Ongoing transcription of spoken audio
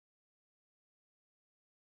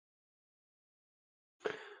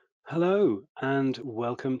Hello, and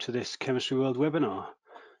welcome to this Chemistry World webinar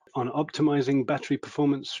on optimizing battery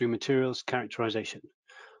performance through materials characterization.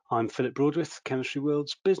 I'm Philip Broadwith, Chemistry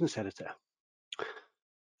World's business editor.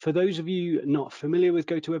 For those of you not familiar with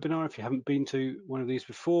GoToWebinar, if you haven't been to one of these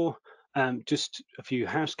before, just a few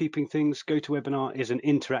housekeeping things. GoToWebinar is an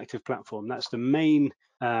interactive platform. That's the main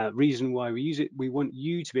reason why we use it. We want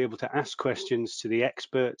you to be able to ask questions to the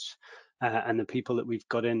experts and the people that we've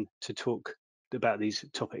got in to talk about these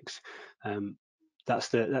topics. That's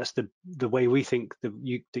the way we think that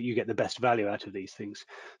you get the best value out of these things.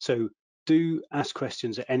 So do ask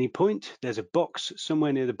questions at any point. There's a box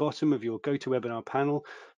somewhere near the bottom of your GoToWebinar panel.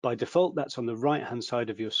 By default, that's on the right-hand side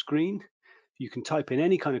of your screen. You can type in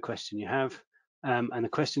any kind of question you have, and the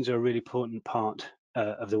questions are a really important part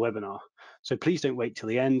of the webinar. So please don't wait till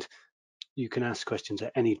the end. You can ask questions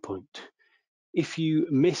at any point. If you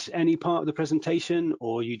miss any part of the presentation,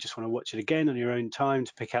 or you just want to watch it again on your own time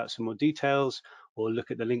to pick out some more details or look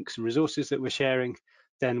at the links and resources that we're sharing,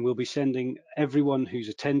 then we'll be sending everyone who's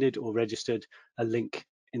attended or registered a link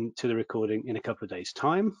into the recording in a couple of days'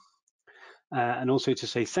 time. And also to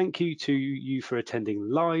say thank you to you for attending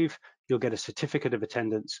live, you'll get a certificate of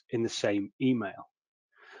attendance in the same email.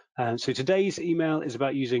 So today's email is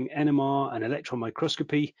about using NMR and electron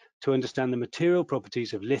microscopy to understand the material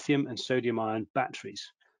properties of lithium and sodium-ion batteries.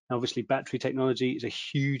 Now, obviously, battery technology is a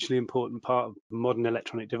hugely important part of modern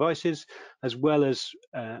electronic devices, as well as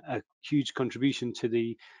a huge contribution to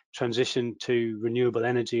the transition to renewable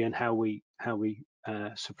energy and how we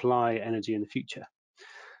supply energy in the future.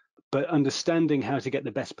 But understanding how to get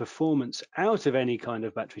the best performance out of any kind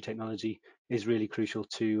of battery technology is really crucial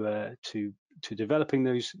to developing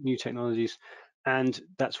those new technologies. And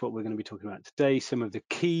that's what we're going to be talking about today, some of the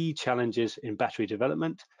key challenges in battery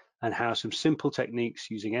development and how some simple techniques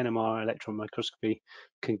using NMR electron microscopy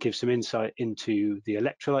can give some insight into the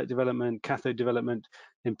electrolyte development, cathode development,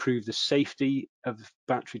 improve the safety of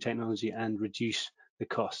battery technology and reduce the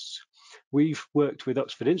costs. We've worked with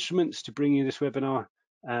Oxford Instruments to bring you this webinar.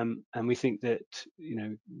 And we think that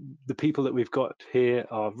the people that we've got here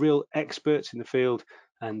are real experts in the field,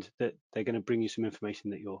 and that they're going to bring you some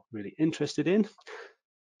information that you're really interested in.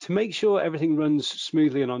 To make sure everything runs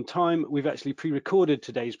smoothly and on time, we've actually pre-recorded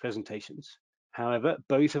today's presentations. However,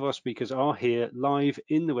 both of our speakers are here live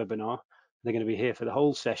in the webinar. They're going to be here for the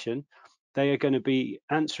whole session. They are going to be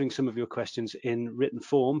answering some of your questions in written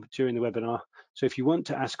form during the webinar. So if you want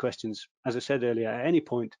to ask questions, as I said earlier, at any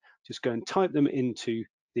point, just go and type them into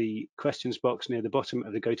the questions box near the bottom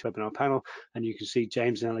of the GoToWebinar panel, and you can see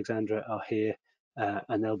James and Alexandra are here,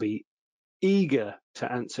 and they'll be eager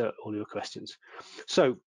to answer all your questions.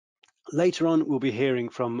 So later on, we'll be hearing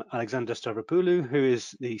from Alexandra Stavropoulou, who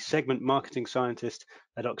is the segment marketing scientist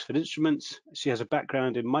at Oxford Instruments. She has a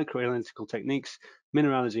background in microanalytical techniques,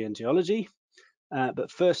 mineralogy and geology.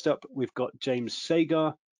 But first up, we've got James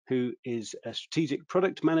Sagar, who is a strategic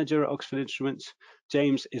product manager at Oxford Instruments.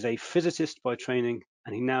 James is a physicist by training,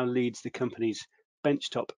 and he now leads the company's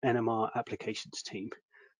benchtop NMR applications team.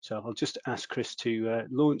 So I'll just ask Chris to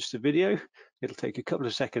launch the video. It'll take a couple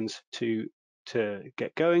of seconds to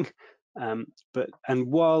get going. And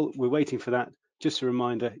while we're waiting for that, just a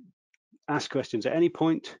reminder, ask questions at any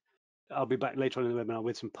point. I'll be back later on in the webinar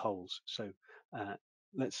with some polls. So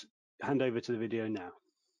let's hand over to the video now.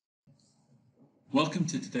 Welcome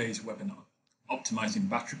to today's webinar, Optimizing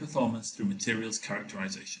Battery Performance Through Materials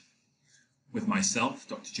Characterization, with myself,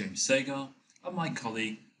 Dr. James Sagar, and my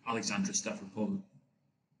colleague, Alexandra Stavropoulou.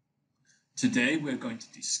 Today, we're going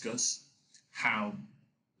to discuss how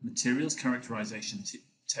materials characterization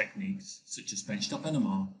techniques, such as benchtop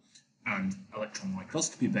NMR and electron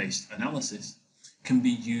microscopy-based analysis, can be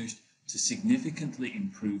used to significantly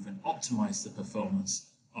improve and optimize the performance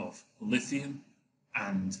of lithium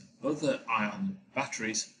and other ion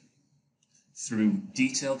batteries through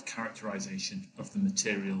detailed characterization of the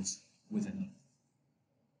materials within them.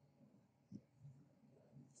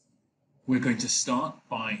 We're going to start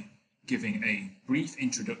by giving a brief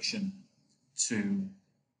introduction to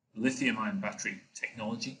lithium-ion battery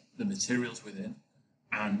technology, the materials within,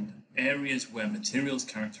 and areas where materials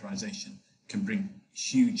characterization can bring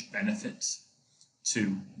huge benefits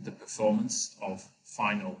to the performance of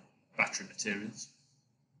final battery materials.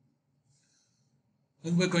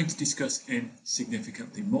 And we're going to discuss in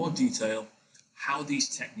significantly more detail how these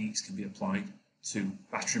techniques can be applied to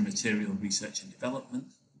battery material research and development,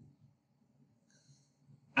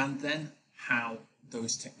 and then how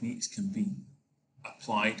those techniques can be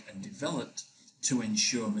applied and developed to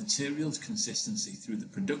ensure materials consistency through the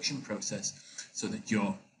production process so that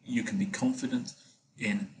you can be confident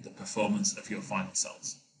in the performance of your final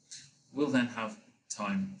cells. We'll then have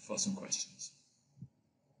time for some questions.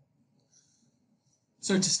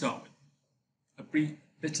 So to start with, a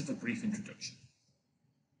bit of a brief introduction.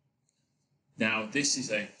 Now, this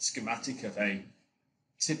is a schematic of a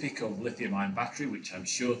typical lithium-ion battery, which I'm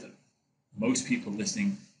sure that most people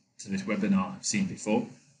listening to this webinar have seen before.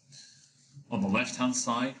 On the left-hand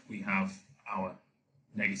side, we have our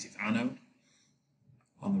negative anode.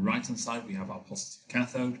 On the right-hand side, we have our positive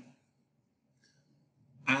cathode.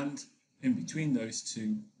 And in between those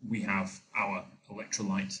two, we have our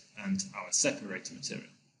electrolyte and our separator material.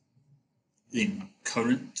 In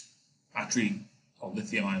current battery or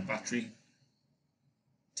lithium-ion battery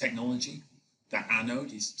technology, the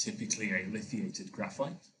anode is typically a lithiated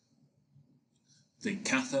graphite. The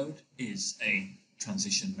cathode is a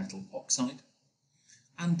transition metal oxide.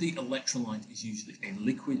 And the electrolyte is usually a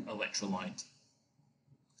liquid electrolyte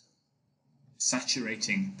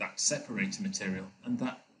saturating that separator material, and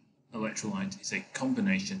that electrolyte is a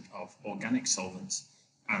combination of organic solvents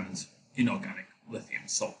and inorganic lithium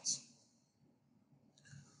salts.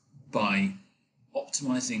 By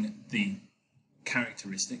optimizing the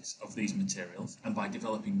characteristics of these materials and by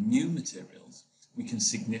developing new materials, we can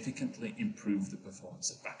significantly improve the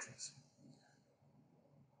performance of batteries.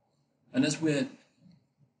 And as we're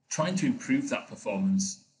trying to improve that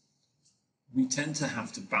performance, we tend to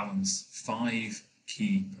have to balance 5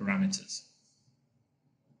 key parameters.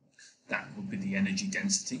 That would be the energy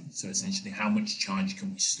density, so essentially how much charge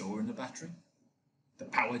can we store in a battery? The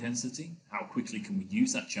power density, how quickly can we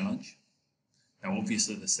use that charge? Now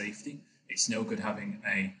obviously the safety, it's no good having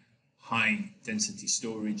a high density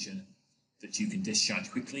storage that you can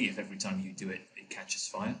discharge quickly if every time you do it, it catches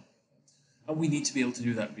fire. And we need to be able to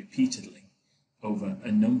do that repeatedly over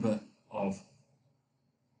a number of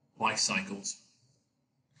life cycles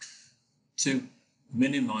to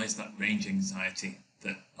minimize that range anxiety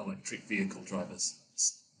that electric vehicle drivers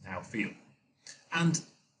now feel. And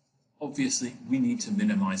obviously, we need to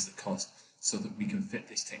minimize the cost so that we can fit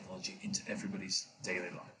this technology into everybody's daily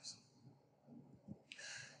lives.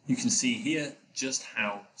 You can see here just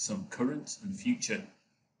how some current and future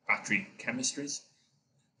battery chemistries,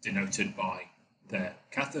 denoted by their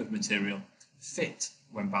cathode material, fit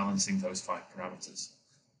when balancing those 5 parameters.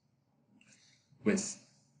 With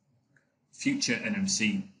future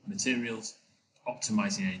NMC materials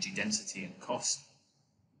optimizing energy density and cost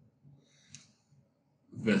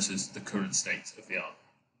versus the current state of the art.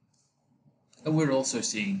 And we're also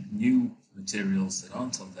seeing new materials that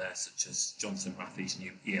aren't on there, such as Johnson Matthey's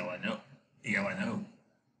new ELNO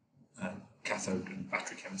cathode and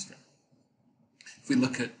battery chemistry. If we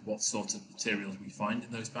look at what sort of materials we find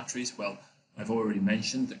in those batteries, well, I've already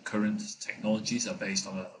mentioned that current technologies are based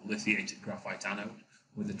on a lithiated graphite anode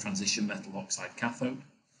with a transition metal oxide cathode,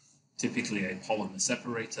 typically a polymer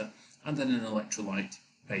separator, and then an electrolyte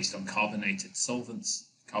based on carbonated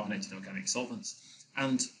organic solvents,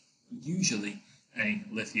 and usually a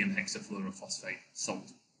lithium hexafluorophosphate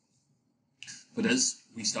salt. But as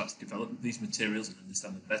we start to develop these materials and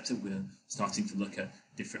understand them better, we're starting to look at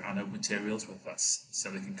different anode materials, whether that's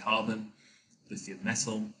silicon carbon, lithium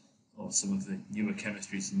metal, or some of the newer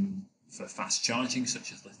chemistries for fast charging,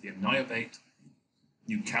 such as lithium niobate,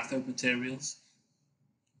 new cathode materials.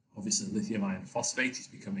 Obviously, lithium iron phosphate is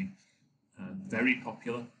becoming very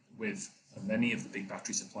popular, with many of the big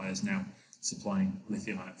battery suppliers now supplying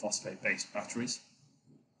lithium iron phosphate based batteries,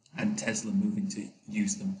 and Tesla moving to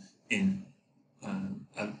use them in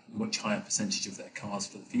a much higher percentage of their cars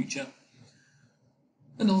for the future.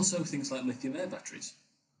 And also things like lithium air batteries.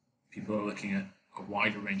 People are looking at a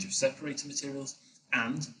wider range of separator materials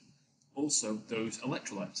and also those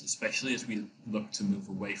electrolytes, especially as we look to move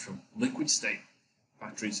away from liquid state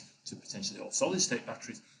batteries to potentially all solid state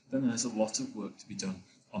batteries. Then there's a lot of work to be done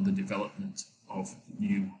on the development of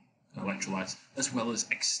new electrolytes, as well as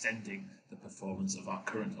extending the performance of our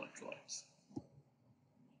current electrolytes.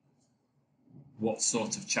 What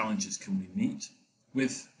sort of challenges can we meet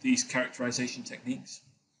with these characterization techniques?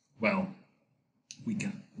 Well, we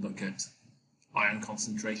can look at ion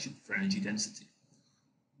concentration for energy density.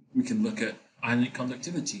 We can look at ionic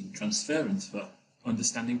conductivity and transference for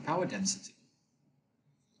understanding power density.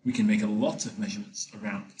 We can make a lot of measurements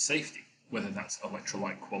around safety, whether that's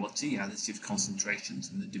electrolyte quality, additive concentrations,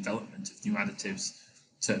 and the development of new additives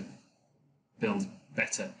to build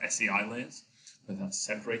better SEI layers, whether that's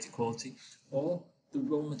separator quality, or the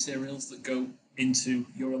raw materials that go into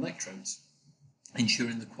your electrodes,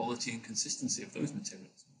 ensuring the quality and consistency of those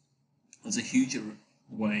materials. There's a huge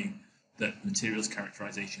way that materials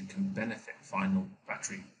characterization can benefit final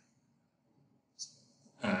battery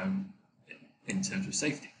in terms of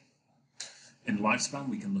safety. In lifespan,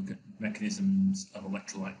 we can look at mechanisms of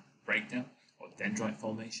electrolyte breakdown or dendrite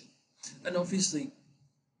formation. And obviously,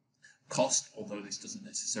 cost, although this doesn't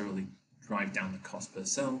necessarily drive down the cost per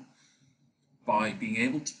cell, by being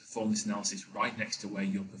able to perform this analysis right next to where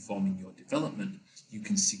you're performing your development, you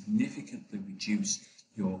can significantly reduce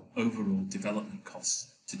your overall development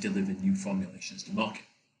costs to deliver new formulations to market.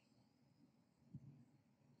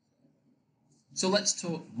 So let's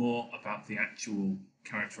talk more about the actual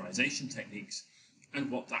characterization techniques and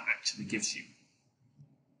what that actually gives you.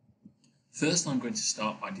 First, I'm going to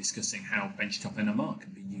start by discussing how benchtop NMR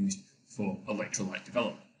can be used for electrolyte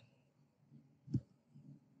development.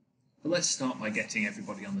 But let's start by getting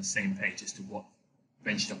everybody on the same page as to what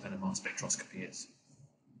benchtop NMR spectroscopy is.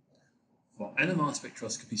 Well, NMR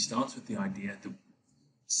spectroscopy starts with the idea that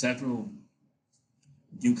several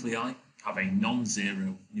nuclei have a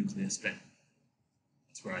non-zero nuclear spin.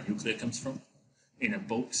 That's where our nuclear comes from. In a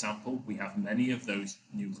bulk sample, we have many of those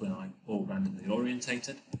nuclei all randomly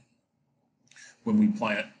orientated. When we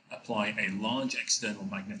apply a large external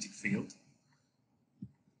magnetic field,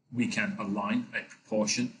 we can align a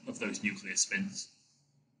proportion of those nuclear spins.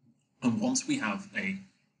 And once we have a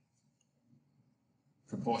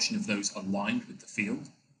proportion of those aligned with the field,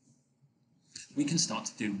 we can start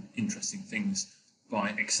to do interesting things by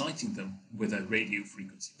exciting them with a radio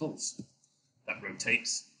frequency pulse that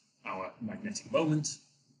rotates our magnetic moment,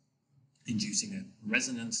 inducing a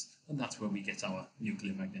resonance, and that's where we get our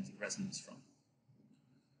nuclear magnetic resonance from.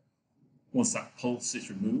 Once that pulse is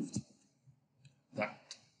removed, that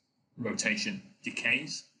rotation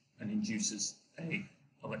decays and induces an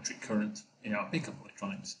electric current in our pickup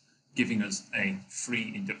electronics, giving us a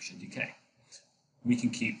free induction decay. We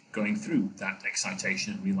can keep going through that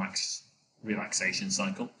excitation and relaxation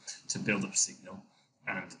cycle to build up signal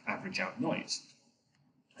and average out noise.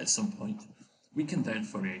 At some point, we can then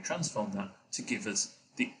Fourier transform that to give us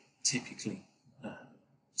the typically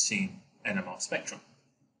seen NMR spectrum.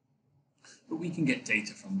 But we can get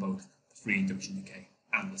data from both the free induction decay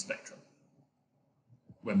and the spectrum.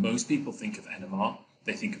 When most people think of NMR,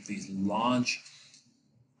 they think of these large,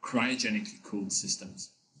 cryogenically cooled systems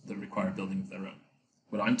that require building of their own.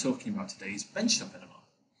 What I'm talking about today is benchtop NMR,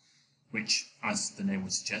 which, as the name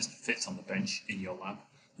would suggest, fits on the bench in your lab,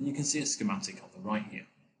 and you can see a schematic on the right here.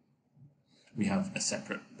 We have a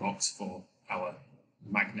separate box for our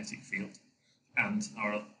magnetic field and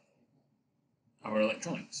our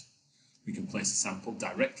electronics. We can place a sample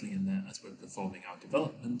directly in there as we're performing our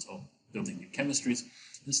development or building new chemistries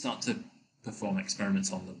and start to perform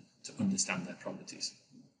experiments on them to understand their properties.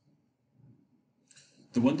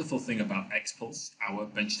 The wonderful thing about XPulse, our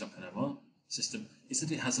benchtop NMR system, is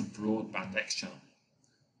that it has a broadband X channel.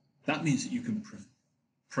 That means that you can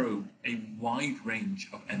probe a wide range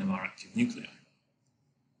of NMR active nuclei.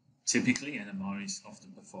 Typically, NMR is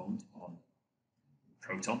often performed on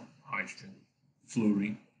proton, hydrogen,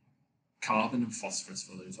 fluorine, carbon and phosphorus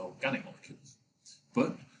for those organic molecules.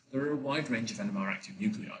 But there are a wide range of NMR active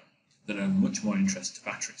nuclei that are much more interest to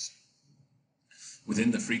batteries.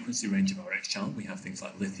 Within the frequency range of our X channel, we have things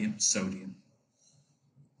like lithium, sodium,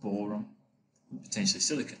 boron, and potentially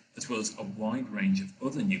silicon, as well as a wide range of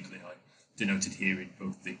other nuclei denoted here in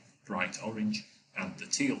both the bright orange and the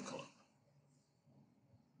teal colour.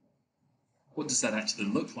 What does that actually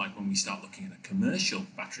look like when we start looking at a commercial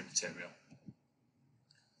battery material?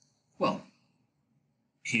 Well,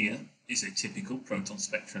 here is a typical proton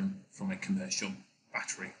spectrum from a commercial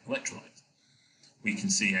battery electrolyte. We can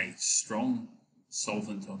see a strong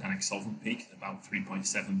organic solvent peak at about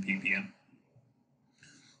 3.7 ppm.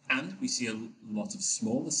 And we see a lot of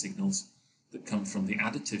smaller signals that come from the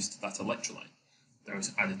additives to that electrolyte. Those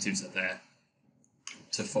additives are there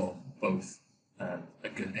to form both a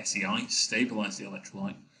good SEI, stabilize the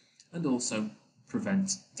electrolyte, and also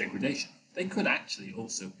prevent degradation. They could actually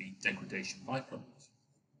also be degradation byproducts.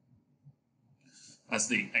 As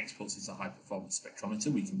the XPulse is a high-performance spectrometer,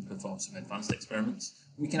 we can perform some advanced experiments.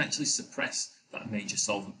 We can actually suppress that major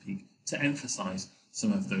solvent peak to emphasize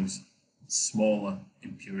some of those smaller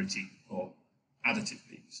impurity or additive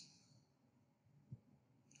peaks.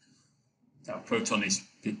 Now, proton is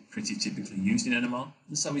pretty typically used in NMR,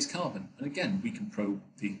 and so is carbon. And again, we can probe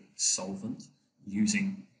the solvent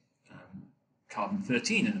using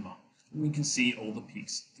carbon-13 NMR, and we can see all the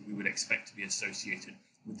peaks that we would expect to be associated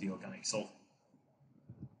with the organic solvent.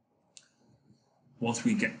 Once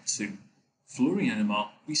we get to fluorine NMR,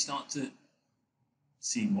 we start to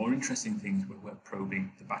see more interesting things when we're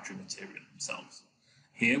probing the battery material themselves.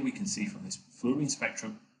 Here we can see from this fluorine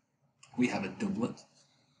spectrum, we have a doublet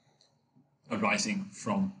arising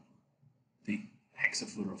from the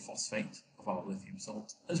hexafluorophosphate of our lithium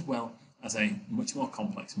salt, as well as a much more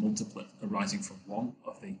complex multiplet arising from one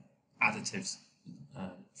of the additives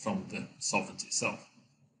from the solvent itself.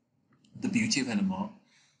 The beauty of NMR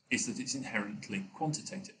is that it's inherently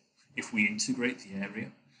quantitative. If we integrate the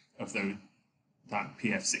area of that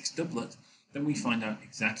PF6 doublet, then we find out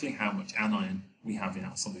exactly how much anion we have in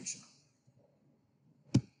our solution.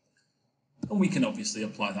 And we can obviously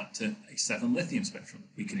apply that to a 7 lithium spectrum.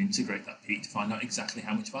 We can integrate that P to find out exactly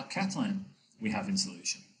how much of our cation we have in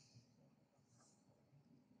solution.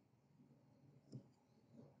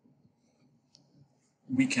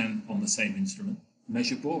 We can, on the same instrument,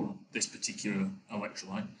 measure boron. This particular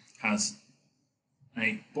electrolyte has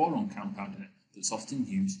a boron compound in it that's often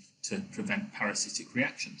used to prevent parasitic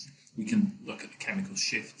reactions. We can look at the chemical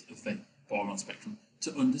shift of the boron spectrum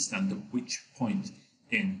to understand at which point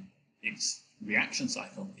in its reaction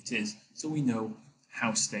cycle it is, so we know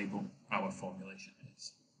how stable our formulation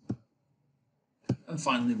is. And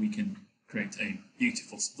finally, we can create a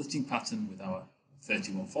beautiful splitting pattern with our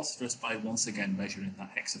 31 phosphorus by once again measuring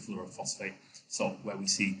that hexafluorophosphate salt, where we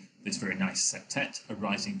see this very nice septet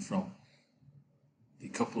arising from the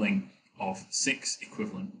coupling of 6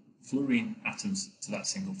 equivalent fluorine atoms to that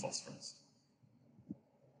single phosphorus.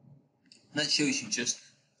 That shows you just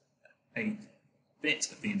a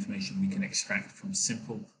bit of the information we can extract from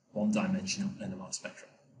simple one-dimensional NMR spectra.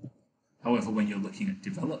 However, when you're looking at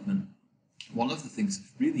development, one of the things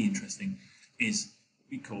that's really interesting is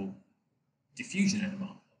what we call diffusion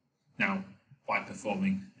NMR. Now, by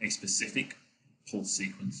performing a specific pulse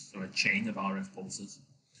sequence, or a chain of RF pulses,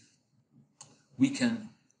 we can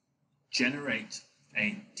generate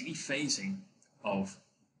a dephasing of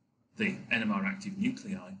the NMR active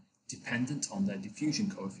nuclei dependent on their diffusion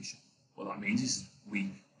coefficient. What that means is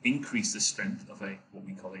we increase the strength of what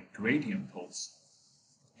we call a gradient pulse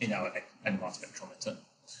in our NMR spectrometer.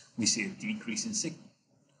 We see a decrease in signal.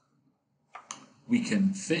 We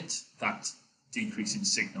can fit that decrease in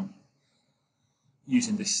signal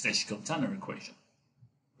using this Stejskal-Tanner equation.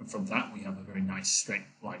 And from that, we have a very nice straight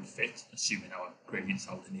line fit, assuming our gradients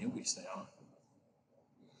are linear, which they are.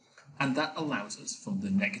 And that allows us, from the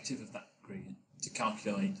negative of that gradient, to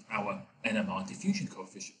calculate our NMR diffusion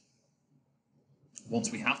coefficient.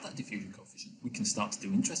 Once we have that diffusion coefficient, we can start to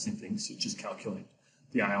do interesting things, such as calculate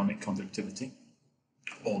the ionic conductivity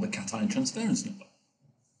or the cation transference number.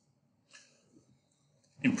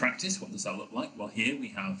 In practice, what does that look like? Well, here we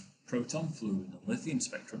have proton, fluorine, and lithium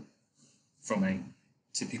spectrum from a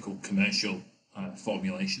typical commercial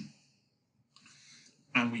formulation.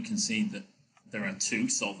 And we can see that there are 2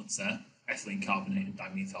 solvents there, ethylene carbonate and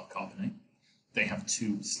dimethyl carbonate. They have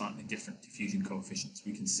 2 slightly different diffusion coefficients.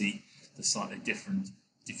 We can see the slightly different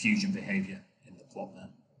diffusion behavior in the plot there.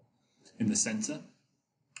 In the center,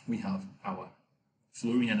 we have our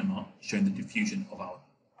fluorine NMR showing the diffusion of our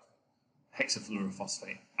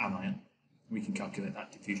hexafluorophosphate anion. We can calculate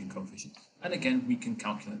that diffusion coefficient. And again, we can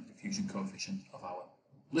calculate the diffusion coefficient of our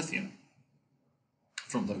lithium.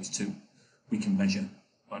 From those 2, we can measure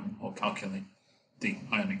or calculate the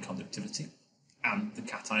ionic conductivity and the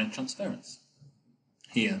cation transference.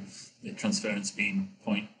 Here, the transference being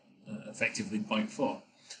effectively 0.4,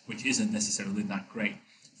 which isn't necessarily that great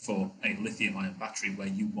for a lithium-ion battery where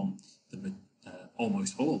you want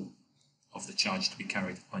almost all of the charge to be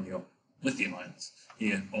carried on your lithium ions.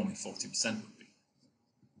 Here, only 40% would be.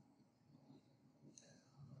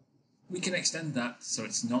 We can extend that so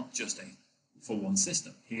it's not just for one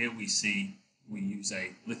system. Here we use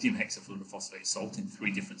a lithium hexafluorophosphate salt in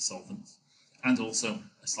 3 different solvents, and also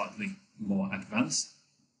a slightly more advanced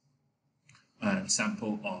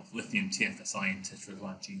sample of lithium TFSI in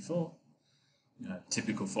tetraglyne G4,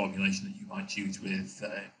 typical formulation that you might use with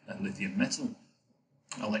a lithium metal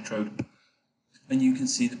electrode. And you can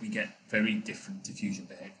see that we get very different diffusion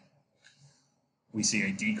behavior. We see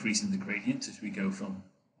a decrease in the gradient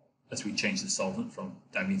as we change the solvent from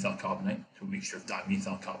dimethyl carbonate to a mixture of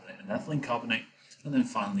dimethyl carbonate and ethylene carbonate, and then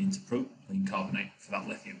finally into propylene carbonate for that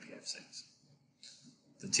lithium PF6.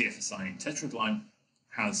 The TFSI in tetraglyne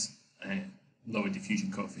has a lower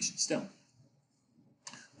diffusion coefficient still.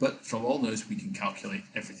 But from all those, we can calculate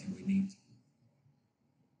everything we need.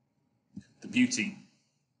 The beauty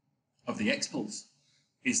of the X-Pulse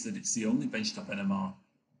is that it's the only benchtop NMR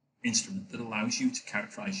instrument that allows you to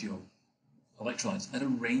characterize your electrolytes at a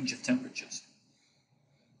range of temperatures.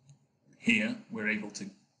 Here, we're able to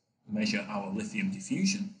measure our lithium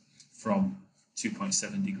diffusion from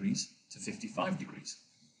 2.7 degrees to 55 degrees.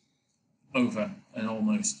 Over an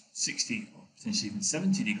almost 60 or potentially even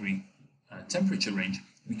 70 degree temperature range,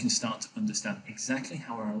 we can start to understand exactly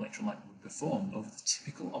how our electrolyte would perform over the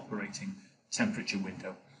typical operating temperature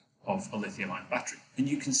window of a lithium-ion battery. And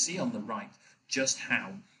you can see on the right just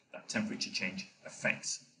how that temperature change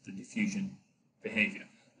affects the diffusion behavior,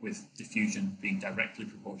 with diffusion being directly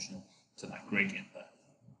proportional to that gradient there.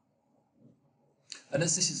 And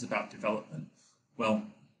as this is about development, well,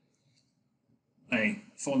 a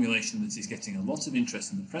formulation that is getting a lot of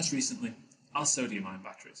interest in the press recently are sodium-ion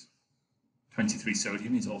batteries. 23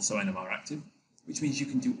 sodium is also NMR active, which means you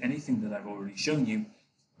can do anything that I've already shown you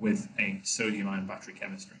with a sodium-ion battery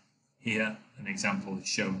chemistry. Here, an example is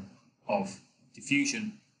shown of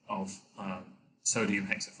diffusion of sodium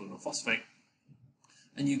hexafluorophosphate,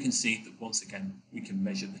 and you can see that once again we can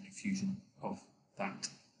measure the diffusion of that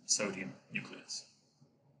sodium nucleus.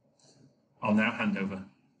 I'll now hand over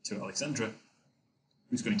to Alexandra,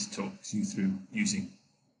 who's going to talk you through using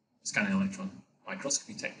scanning electron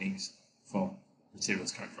microscopy techniques for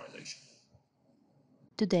materials characterization.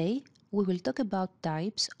 Today, we will talk about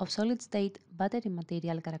types of solid-state battery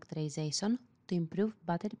material characterization to improve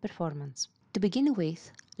battery performance. To begin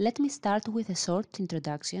with, let me start with a short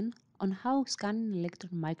introduction on how scanning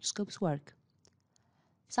electron microscopes work.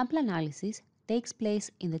 Sample analysis takes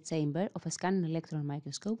place in the chamber of a scanning electron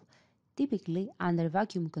microscope, typically under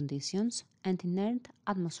vacuum conditions and inert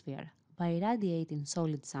atmosphere, by irradiating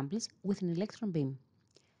solid samples with an electron beam.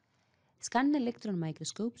 Scanning electron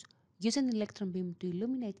microscopes use an electron beam to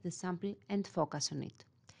illuminate the sample and focus on it.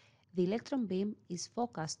 The electron beam is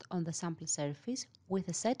focused on the sample surface with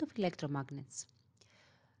a set of electromagnets.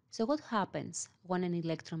 So what happens when an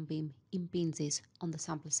electron beam impinges on the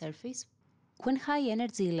sample surface? When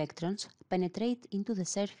high-energy electrons penetrate into the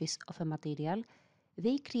surface of a material,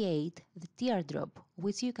 they create the teardrop,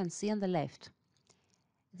 which you can see on the left.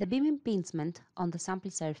 The beam impingement on the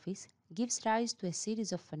sample surface gives rise to a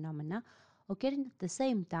series of phenomena occurring at the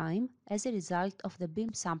same time as a result of the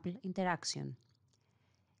beam-sample interaction.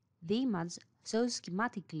 The image shows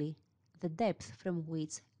schematically the depth from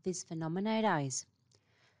which these phenomena arise.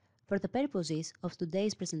 For the purposes of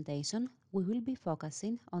today's presentation, we will be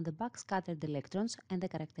focusing on the backscattered electrons and the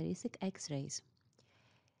characteristic X-rays.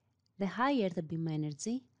 The higher the beam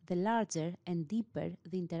energy, the larger and deeper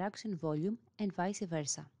the interaction volume, and vice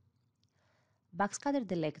versa.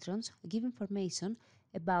 Backscattered electrons give information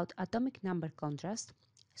about atomic number contrast,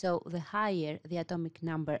 so the higher the atomic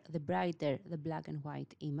number, the brighter the black and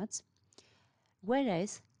white image,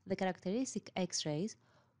 whereas the characteristic X-rays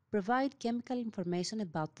provide chemical information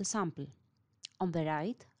about the sample. On the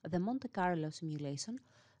right, the Monte Carlo simulation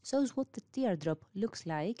shows what the teardrop looks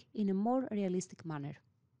like in a more realistic manner.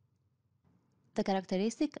 The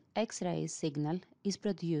characteristic X-rays signal is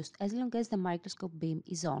produced as long as the microscope beam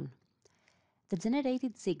is on. The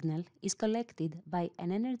generated signal is collected by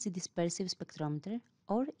an energy dispersive spectrometer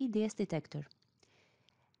or EDS detector.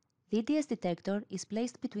 The EDS detector is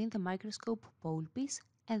placed between the microscope pole piece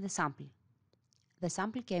and the sample. The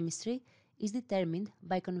sample chemistry is determined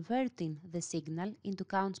by converting the signal into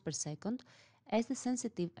counts per second as the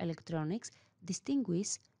sensitive electronics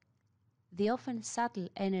distinguish the often subtle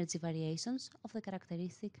energy variations of the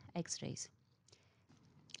characteristic X-rays.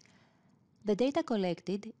 The data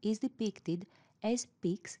collected is depicted as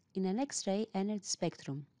peaks in an X-ray energy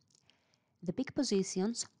spectrum. The peak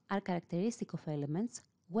positions are characteristic of elements,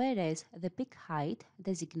 whereas the peak height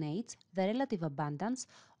designates the relative abundance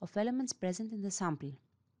of elements present in the sample.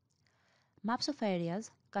 Maps of areas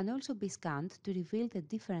can also be scanned to reveal the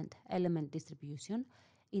different element distribution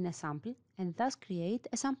in a sample and thus create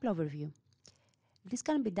a sample overview. This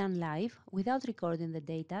can be done live without recording the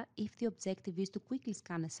data if the objective is to quickly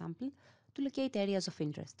scan a sample to locate areas of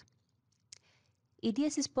interest.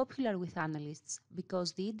 EDS is popular with analysts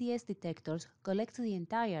because the EDS detectors collect the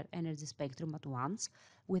entire energy spectrum at once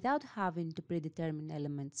without having to predetermine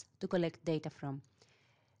elements to collect data from,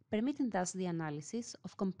 permitting thus the analysis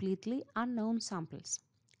of completely unknown samples.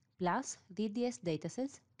 Plus, the EDS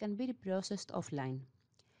datasets can be reprocessed offline.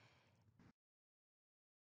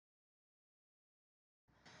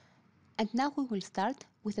 And now we will start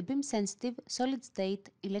with a beam-sensitive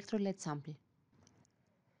solid-state electrolyte sample.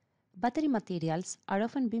 Battery materials are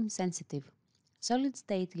often beam-sensitive.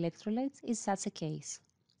 Solid-state electrolytes is such a case.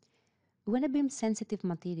 When a beam-sensitive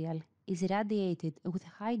material is irradiated with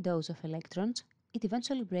a high dose of electrons, it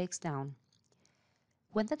eventually breaks down.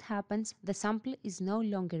 When that happens, the sample is no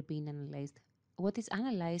longer being analyzed. What is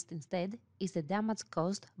analyzed instead is the damage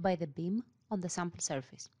caused by the beam on the sample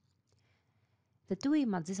surface. The two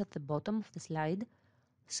images at the bottom of the slide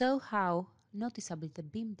show how noticeable the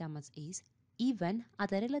beam damage is even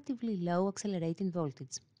at a relatively low accelerating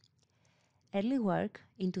voltage. Early work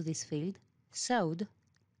into this field showed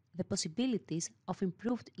the possibilities of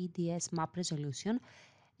improved EDS map resolution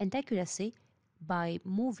and accuracy by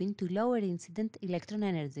moving to lower incident electron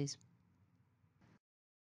energies.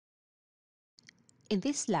 In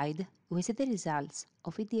this slide, we see the results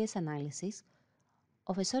of EDS analysis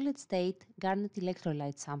of a solid-state garnet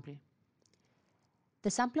electrolyte sample. The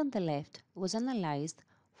sample on the left was analyzed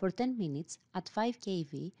for 10 minutes at 5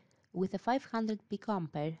 kV with a 500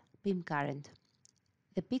 picoampere beam current.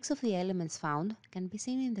 The peaks of the elements found can be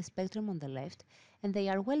seen in the spectrum on the left, and they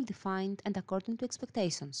are well defined and according to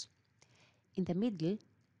expectations. In the middle,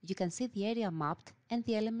 you can see the area mapped and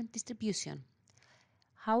the element distribution.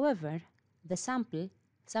 However, the sample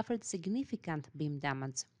suffered significant beam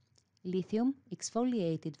damage. Lithium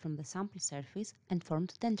exfoliated from the sample surface and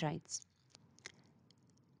formed dendrites.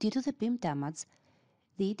 Due to the beam damage,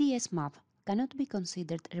 the EDS map cannot be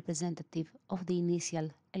considered representative of the initial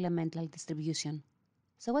elemental distribution.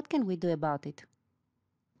 So what can we do about it?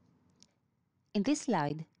 In this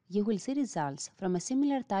slide, you will see results from a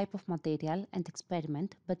similar type of material and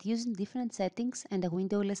experiment, but using different settings and a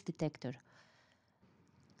windowless detector.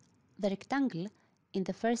 The rectangle in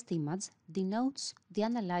the first image denotes the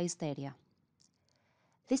analyzed area.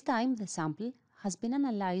 This time the sample has been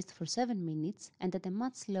analyzed for 7 minutes and at a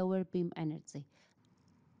much lower beam energy,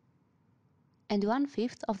 and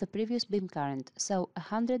 1/5 of the previous beam current, so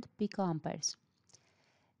 100 picoamperes.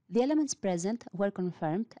 The elements present were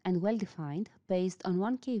confirmed and well defined based on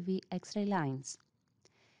 1 kV X-ray lines.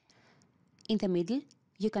 In the middle,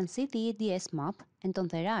 you can see the EDS map, and on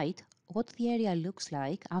the right, what the area looks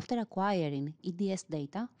like after acquiring EDS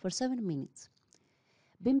data for 7 minutes.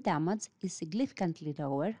 Beam damage is significantly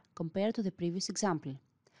lower compared to the previous example,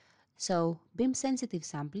 so beam-sensitive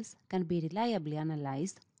samples can be reliably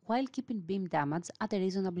analyzed while keeping beam damage at a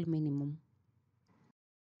reasonable minimum.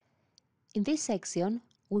 In this section,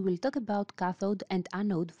 we will talk about cathode and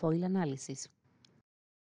anode foil analysis.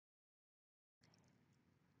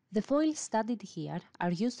 The foils studied here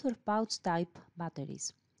are used for pouch-type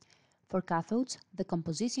batteries. For cathodes, the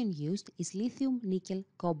composition used is lithium, nickel,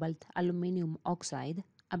 cobalt, aluminium oxide,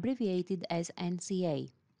 abbreviated as NCA.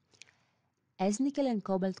 As nickel and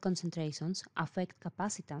cobalt concentrations affect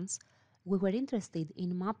capacitance, we were interested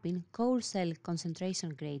in mapping core cell concentration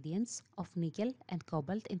gradients of nickel and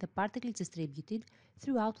cobalt in the particles distributed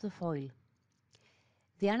throughout the foil.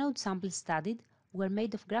 The anode samples studied were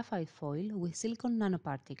made of graphite foil with silicon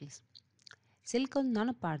nanoparticles. Silicon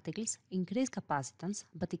nanoparticles increase capacitance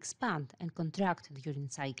but expand and contract during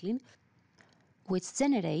cycling, which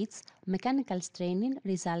generates mechanical straining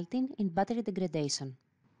resulting in battery degradation.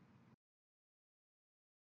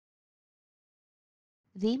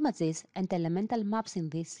 The images and elemental maps in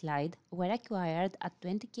this slide were acquired at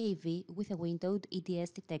 20 kV with a windowed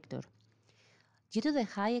EDS detector. Due to the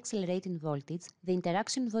high accelerating voltage, the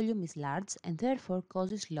interaction volume is large and therefore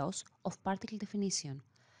causes loss of particle definition.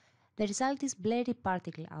 The result is blurry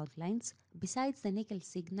particle outlines, besides the nickel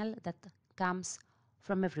signal that comes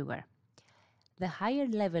from everywhere. The higher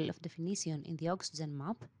level of definition in the oxygen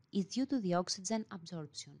map is due to the oxygen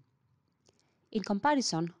absorption. In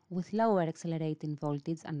comparison with lower accelerating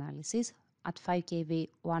voltage analysis at 5 kV,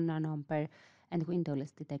 1 nanoampere and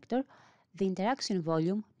windowless detector, the interaction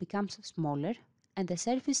volume becomes smaller and the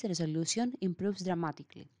surface resolution improves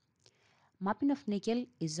dramatically. Mapping of nickel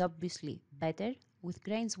is obviously better with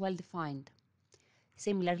grains well defined.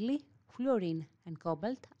 Similarly, fluorine and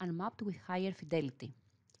cobalt are mapped with higher fidelity.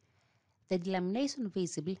 The delamination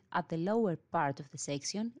visible at the lower part of the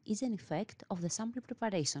section is an effect of the sample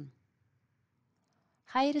preparation.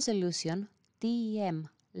 High resolution TEM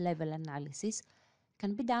level analysis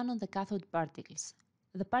can be done on the cathode particles.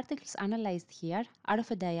 The particles analyzed here are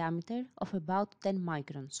of a diameter of about 10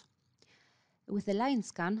 microns. With the line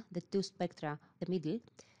scan, the two spectra in the middle,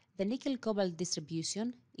 the nickel-cobalt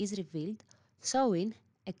distribution is revealed, showing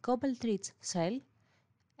a cobalt-rich shell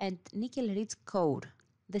and nickel-rich core.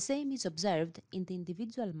 The same is observed in the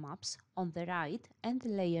individual maps on the right and the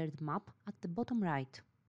layered map at the bottom right.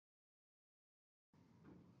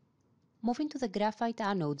 Moving to the graphite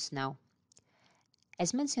anodes now.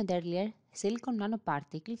 As mentioned earlier, silicon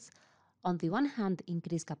nanoparticles on the one hand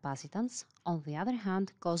increase capacitance, on the other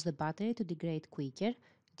hand cause the battery to degrade quicker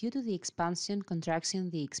due to the expansion-contraction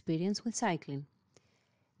they experience with cycling.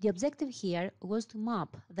 The objective here was to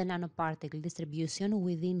map the nanoparticle distribution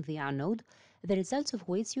within the anode, the results of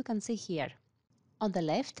which you can see here. On the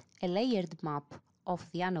left, a layered map of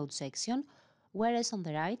the anode section, whereas on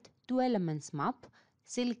the right, two elements map,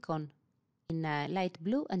 silicon in light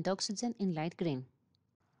blue and oxygen in light green.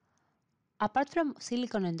 Apart from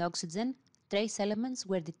silicon and oxygen, trace elements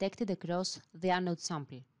were detected across the anode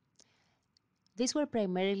sample. These were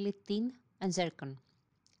primarily tin and zircon.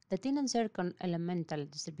 The tin and zircon elemental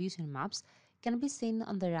distribution maps can be seen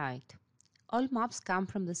on the right. All maps come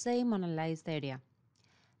from the same analyzed area.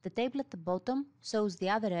 The table at the bottom shows the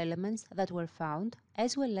other elements that were found,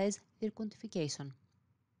 as well as their quantification.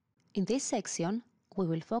 In this section, we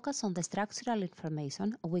will focus on the structural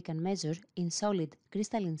information we can measure in solid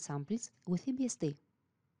crystalline samples with EBSD.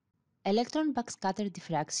 Electron backscatter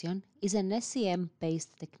diffraction is an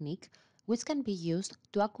SEM-based technique which can be used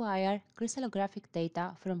to acquire crystallographic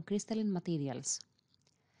data from crystalline materials.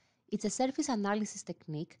 It's a surface analysis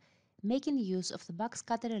technique making use of the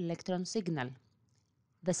backscatter electron signal.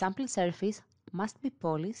 The sample surface must be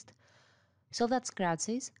polished so that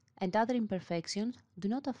scratches and other imperfections do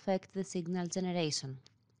not affect the signal generation.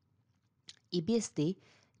 EBSD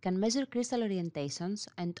can measure crystal orientations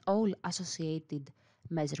and all associated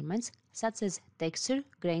measurements such as texture,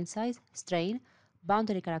 grain size, strain,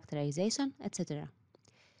 boundary characterization, etc.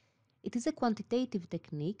 It is a quantitative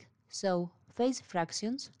technique, so phase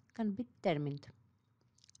fractions can be determined.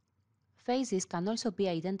 Phases can also be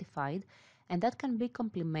identified, and that can be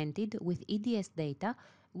complemented with EDS data,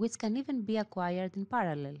 which can even be acquired in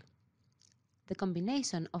parallel. The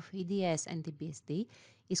combination of EDS and EBSD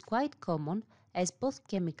is quite common, as both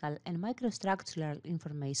chemical and microstructural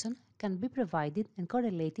information can be provided and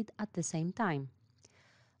correlated at the same time.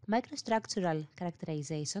 Microstructural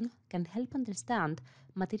characterization can help understand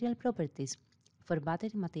material properties. For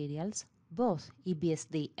battery materials, both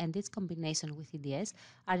EBSD and its combination with EDS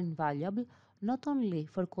are invaluable not only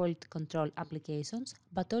for quality control applications,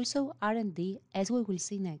 but also R&D, as we will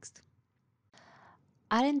see next.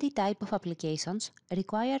 R&D type of applications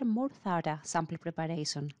require more thorough sample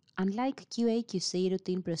preparation, unlike QA/QC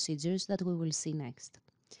routine procedures that we will see next.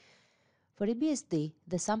 For EBSD,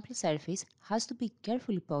 the sample surface has to be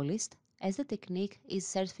carefully polished as the technique is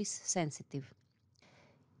surface sensitive.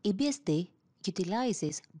 EBSD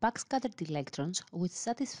utilizes backscattered electrons which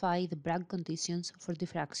satisfy the Bragg conditions for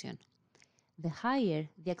diffraction. The higher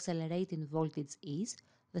the accelerating voltage is,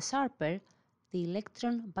 the sharper the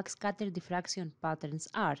electron backscatter diffraction patterns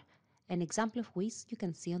are, an example of which you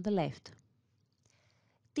can see on the left.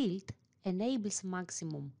 Tilt enables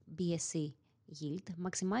maximum BSE yield,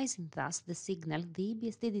 maximizing thus the signal the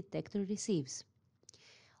EBSD detector receives.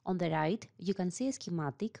 On the right, you can see a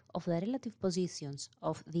schematic of the relative positions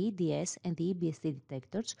of the EDS and the EBSD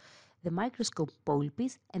detectors, the microscope pole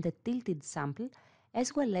piece and the tilted sample,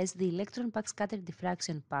 as well as the electron backscatter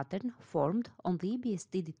diffraction pattern formed on the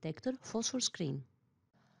EBSD detector phosphor screen.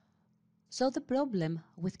 So the problem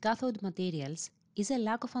with cathode materials is a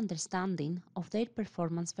lack of understanding of their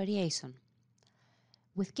performance variation.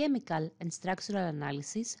 With chemical and structural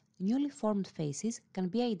analysis, newly formed phases can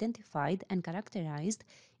be identified and characterized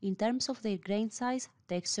in terms of their grain size,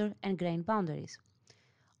 texture, and grain boundaries.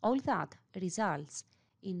 All that results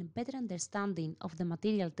in better understanding of the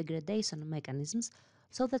material degradation mechanisms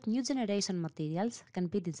so that new generation materials can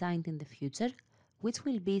be designed in the future, which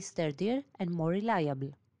will be sturdier and more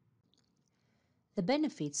reliable. The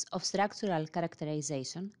benefits of structural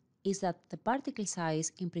characterization is that the particle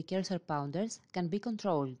size in precursor powders can be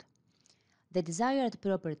controlled. The desired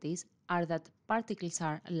properties are that particles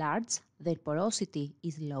are large, their porosity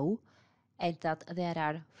is low, and that there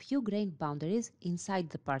are few grain boundaries inside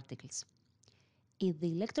the particles. In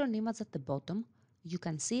the electron image at the bottom, you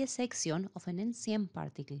can see a section of an NCM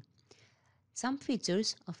particle. Some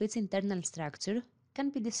features of its internal structure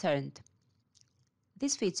can be discerned.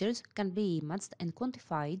 These features can be imaged and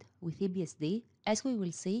quantified with EBSD, as we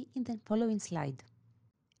will see in the following slide.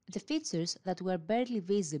 The features that were barely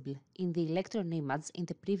visible in the electron image in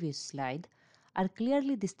the previous slide are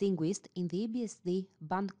clearly distinguished in the EBSD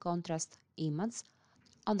band contrast image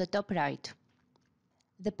on the top right.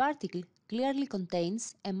 The particle clearly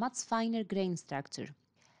contains a much finer grain structure.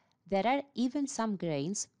 There are even some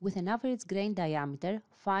grains with an average grain diameter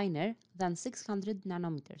finer than 600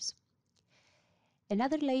 nanometers.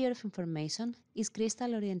 Another layer of information is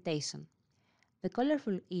crystal orientation. The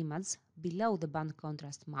colorful image below the band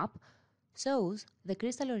contrast map shows the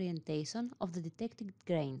crystal orientation of the detected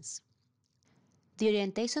grains. The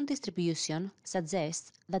orientation distribution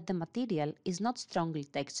suggests that the material is not strongly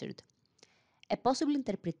textured. A possible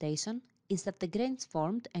interpretation is that the grains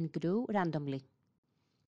formed and grew randomly.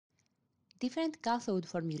 Different cathode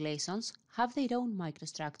formulations have their own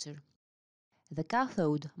microstructure. The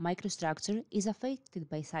cathode microstructure is affected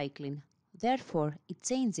by cycling, therefore it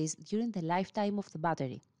changes during the lifetime of the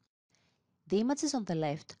battery. The images on the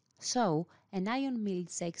left show an ion milled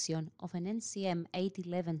section of an NCM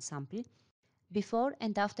 811 sample before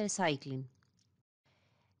and after cycling.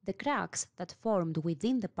 The cracks that formed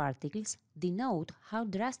within the particles denote how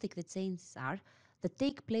drastic the changes are that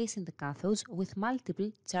take place in the cathodes with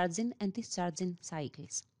multiple charging and discharging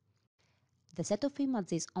cycles. The set of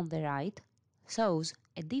images on the right shows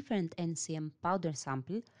a different NCM powder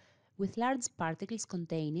sample with large particles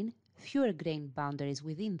containing fewer grain boundaries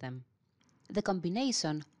within them. The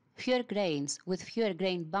combination fewer grains with fewer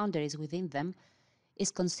grain boundaries within them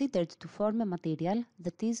is considered to form a material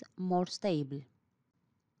that is more stable.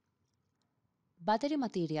 Battery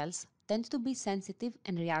materials tend to be sensitive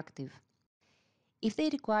and reactive. If the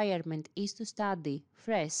requirement is to study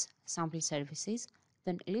fresh sample surfaces,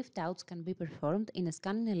 then lift-outs can be performed in a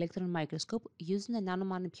scanning electron microscope using a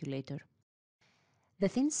nanomanipulator. The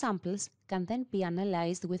thin samples can then be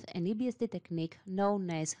analyzed with an EBSD technique known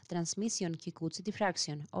as transmission Kikuchi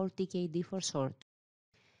diffraction, or TKD for short.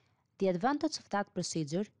 The advantage of that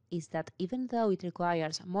procedure is that even though it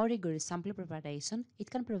requires more rigorous sample preparation, it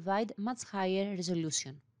can provide much higher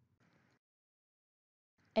resolution.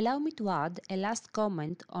 Allow me to add a last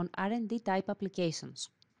comment on R&D type applications.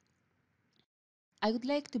 I would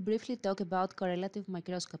like to briefly talk about correlative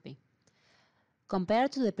microscopy.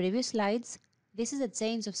 Compared to the previous slides, this is a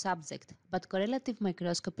change of subject, but correlative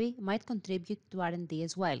microscopy might contribute to R&D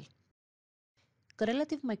as well.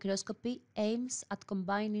 Correlative microscopy aims at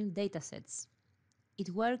combining datasets. It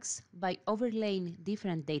works by overlaying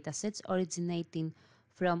different datasets originating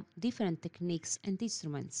from different techniques and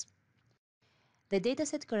instruments. The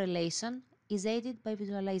dataset correlation is aided by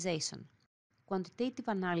visualization. Quantitative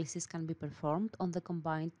analysis can be performed on the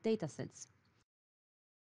combined datasets.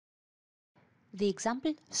 The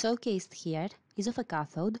example showcased here is of a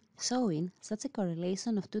cathode showing such a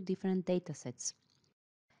correlation of two different datasets.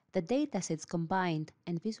 The datasets combined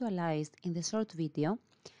and visualized in the short video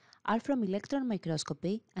are from electron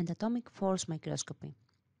microscopy and atomic force microscopy.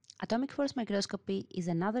 Atomic force microscopy is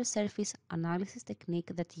another surface analysis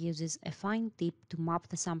technique that uses a fine tip to map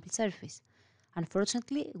the sample surface.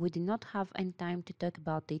 Unfortunately, we do not have any time to talk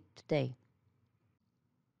about it today.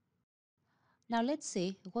 Now let's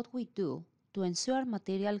see what we do to ensure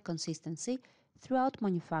material consistency throughout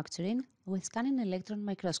manufacturing with scanning electron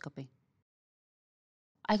microscopy.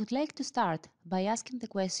 I would like to start by asking the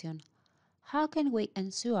question, how can we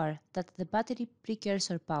ensure that the battery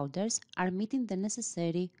precursor powders are meeting the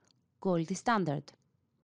necessary quality standard?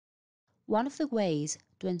 One of the ways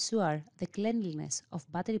to ensure the cleanliness of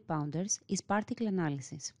battery powders is particle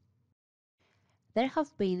analysis. There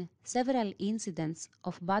have been several incidents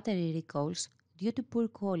of battery recalls due to poor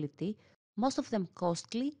quality, most of them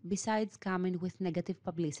costly, besides coming with negative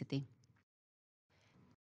publicity.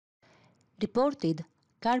 Reported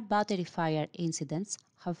car battery fire incidents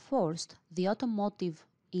have forced the automotive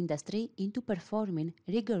industry into performing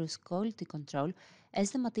rigorous quality control,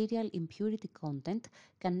 as the material impurity content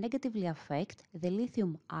can negatively affect the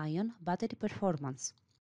lithium-ion battery performance.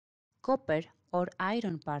 Copper or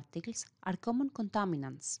iron particles are common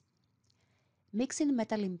contaminants. Mixing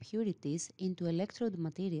metal impurities into electrode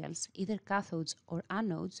materials, either cathodes or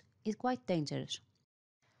anodes, is quite dangerous.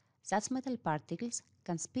 Such metal particles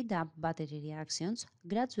can speed up battery reactions,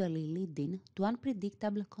 gradually leading to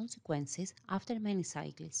unpredictable consequences after many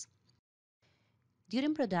cycles.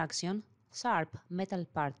 During production, sharp metal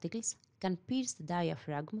particles can pierce the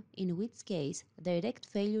diaphragm, in which case direct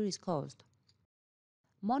failure is caused.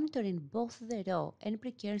 Monitoring both the raw and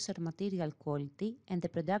precursor material quality and the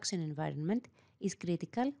production environment is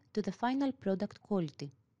critical to the final product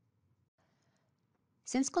quality.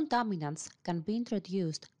 Since contaminants can be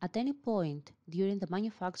introduced at any point during the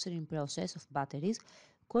manufacturing process of batteries,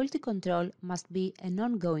 quality control must be an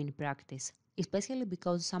ongoing practice, especially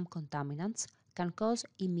because some contaminants can cause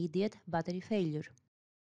immediate battery failure.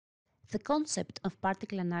 The concept of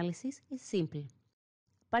particle analysis is simple.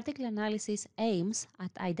 Particle analysis aims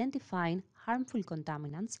at identifying harmful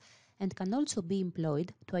contaminants and can also be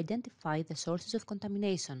employed to identify the sources of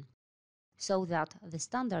contamination, so that the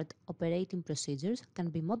standard operating procedures can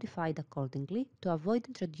be modified accordingly to avoid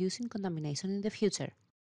introducing contamination in the future.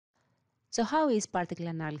 So how is particle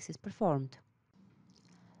analysis performed?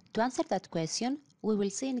 To answer that question, we will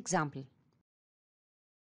see an example.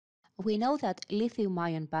 We know that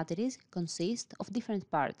lithium-ion batteries consist of different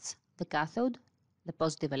parts: the cathode, the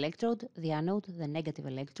positive electrode, the anode, the negative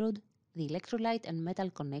electrode, the electrolyte and metal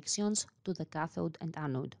connections to the cathode and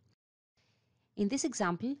anode. In this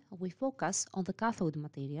example, we focus on the cathode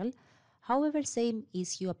material, however, same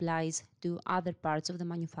issue applies to other parts of the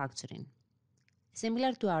manufacturing.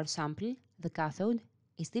 Similar to our sample, the cathode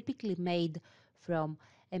is typically made from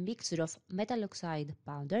a mixture of metal oxide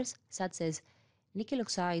powders such as nickel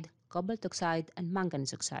oxide, cobalt oxide, and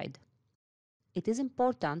manganese oxide. It is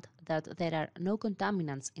important that there are no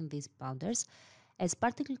contaminants in these powders, as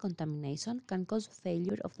particle contamination can cause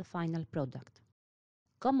failure of the final product.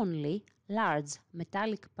 Commonly, large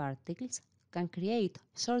metallic particles can create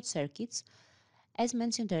short circuits, as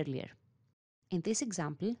mentioned earlier. In this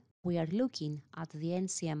example, we are looking at the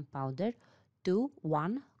NCM powder to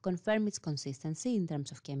 1. Confirm its consistency in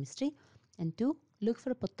terms of chemistry, and 2. Look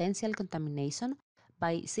for potential contamination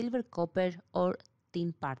by silver, copper, or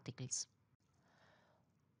tin particles.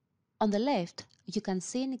 On the left, you can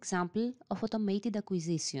see an example of automated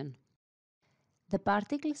acquisition. The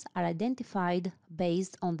particles are identified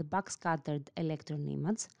based on the backscattered electron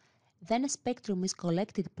image. Then a spectrum is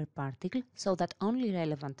collected per particle so that only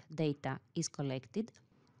relevant data is collected,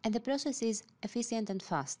 and the process is efficient and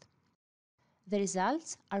fast. The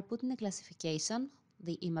results are put in a classification,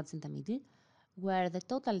 the image in the middle, where the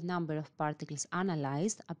total number of particles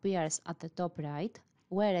analyzed appears at the top right,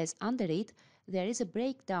 whereas under it there is a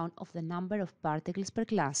breakdown of the number of particles per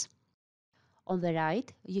class. On the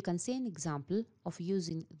right, you can see an example of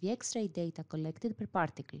using the X-ray data collected per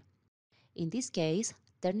particle. In this case,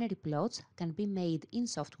 ternary plots can be made in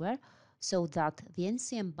software so that the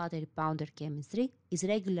NCM battery powder chemistry is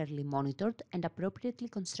regularly monitored and appropriately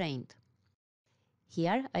constrained.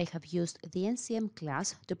 Here, I have used the NCM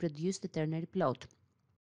class to produce the ternary plot.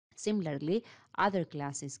 Similarly, other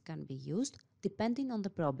classes can be used depending on the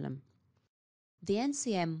problem. The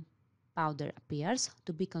NCM powder appears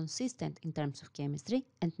to be consistent in terms of chemistry,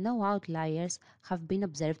 and no outliers have been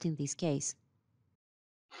observed in this case.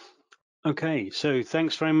 Okay, so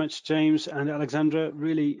thanks very much, James and Alexandra.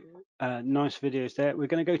 Really nice videos there. We're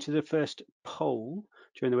going to go to the first poll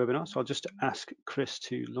during the webinar, so I'll just ask Chris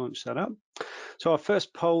to launch that up. So our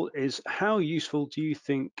first poll is, how useful do you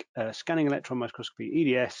think scanning electron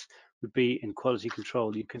microscopy, EDS, would be in quality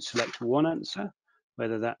control? You can select one answer,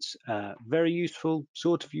 whether that's very useful,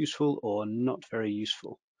 sort of useful, or not very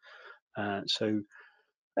useful. So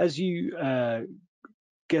as you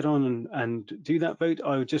get on and do that vote,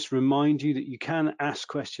 I would just remind you that you can ask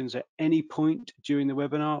questions at any point during the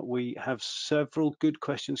webinar. We have several good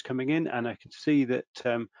questions coming in, and I can see that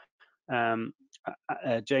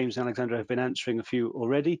James and Alexandra have been answering a few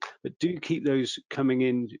already, but do keep those coming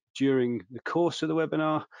in during the course of the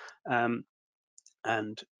webinar,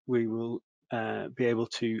 and we will be able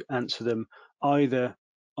to answer them either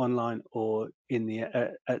online or in the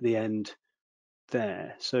at the end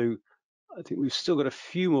there. So I think we've still got a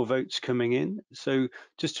few more votes coming in. So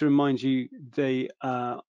just to remind you, there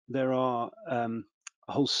are a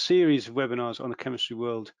whole series of webinars on the Chemistry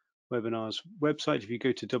World webinars website. If you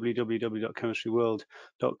go to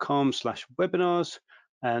www.chemistryworld.com/webinars,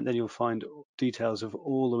 and then you'll find details of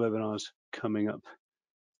all the webinars coming up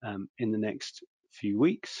in the next few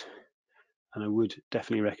weeks. And I would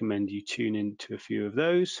definitely recommend you tune in to a few of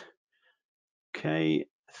those. Okay,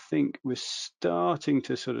 I think we're starting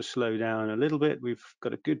to sort of slow down a little bit. We've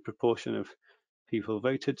got a good proportion of people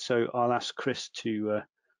voted, so I'll ask Chris to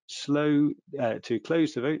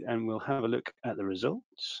close the vote, and we'll have a look at the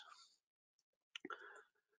results.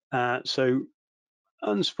 So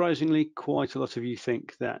unsurprisingly, quite a lot of you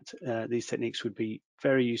think that these techniques would be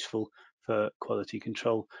very useful for quality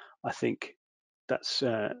control. I think that's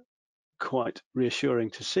quite reassuring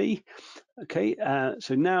to see. Okay,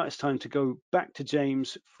 so now it's time to go back to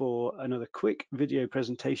James for another quick video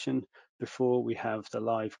presentation before we have the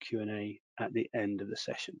live Q&A at the end of the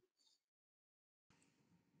session.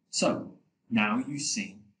 So now you've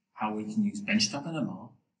seen how we can use benchtop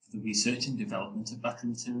NMR for the research and development of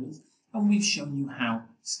battery materials, and we've shown you how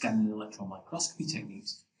scanning and electron microscopy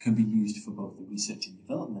techniques can be used for both the research and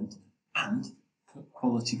development and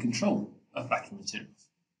quality control of battery materials.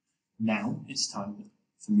 Now it's time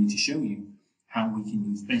for me to show you how we can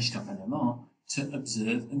use benchtop NMR to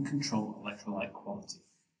observe and control electrolyte quality.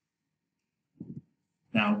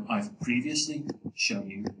 Now, I've previously shown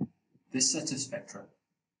you this set of spectra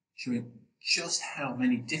showing just how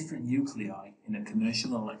many different nuclei in a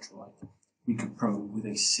commercial electrolyte we could probe with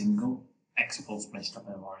a single X-pulse benchtop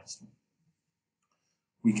NMR instrument.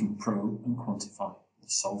 We can probe and quantify the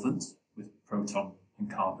solvent with proton and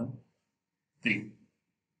carbon, the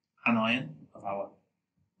anion of our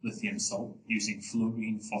lithium salt using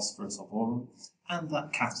fluorine, phosphorus, or boron, and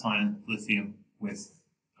that cation lithium with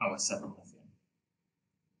our 7 lithium.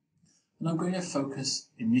 And I'm going to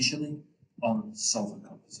focus initially on solvent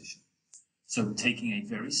composition. So taking a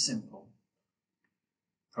very simple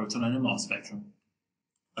proton NMR spectrum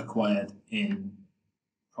acquired in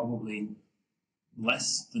probably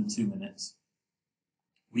less than 2 minutes,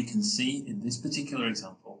 we can see in this particular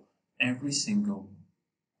example every single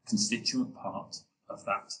constituent part of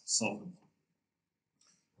that solvent.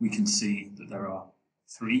 We can see that there are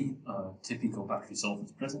three typical battery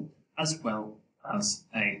solvents present, as well as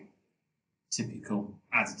a typical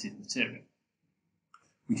additive material.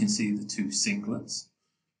 We can see the two singlets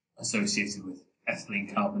associated with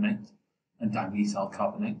ethylene carbonate and dimethyl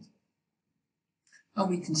carbonate. And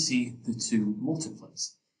we can see the two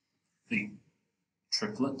multiplets. The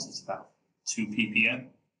triplet is about 2 ppm,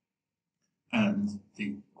 and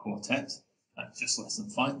the quartet at just less than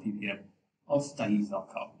 5 ppm of diethyl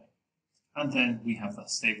carbonate. And then we have that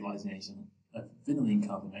stabilizing agent of vinylene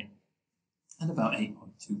carbonate at about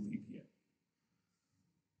 8.2 ppm.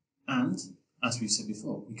 And as we've said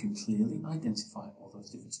before, we can clearly identify all those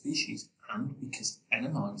different species, and because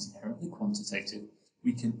NMR is inherently quantitative,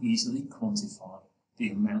 we can easily quantify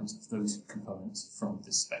the amount of those components from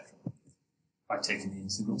this spectrum by taking the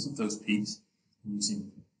integrals of those peaks and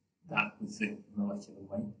using that with the molecular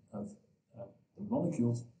weight of the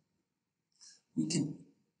molecules. We can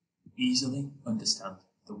easily understand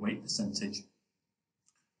the weight percentage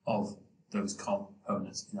of those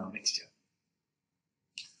components in our mixture.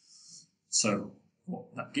 So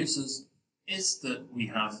what that gives us is that we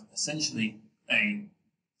have essentially a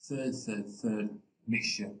third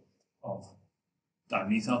mixture of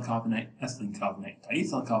dimethyl carbonate, ethylene carbonate,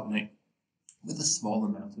 diethyl carbonate, with a small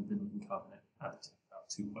amount of vinylene carbonate added, about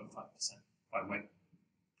 2.5% by weight,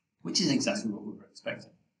 which is exactly what we were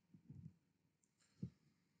expecting.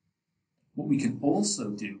 What we can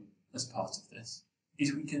also do as part of this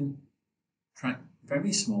is we can track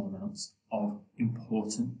very small amounts of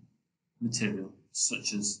important material,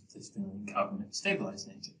 such as this vinylene carbonate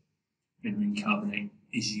stabilizing agent. Vinylene carbonate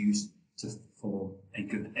is used to form a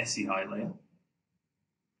good SEI layer,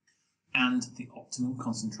 and the optimum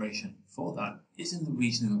concentration for that is in the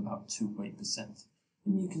region of about 2.8%.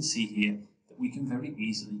 And you can see here that we can very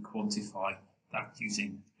easily quantify that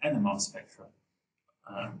using NMR spectra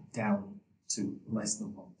down to less than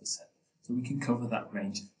 1%. So we can cover that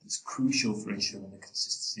range that's crucial for ensuring the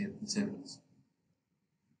consistency of materials.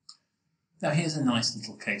 Now here's a nice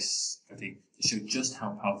little case study to show just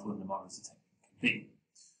how powerful NMR as a technique can be.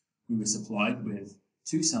 We were supplied with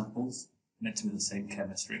two samples meant to be the same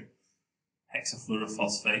chemistry,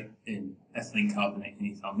 hexafluorophosphate in ethylene carbonate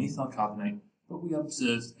and ethyl methyl carbonate, but we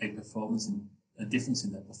observed a difference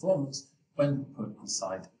in their performance when put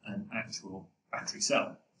inside an actual battery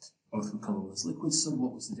cell. Both were colourless liquids, so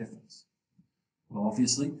what was the difference? Well,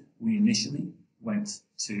 obviously, we initially went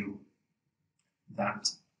to that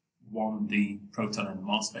 1D proton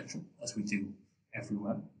NMR spectrum, as we do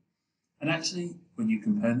everywhere. And actually, when you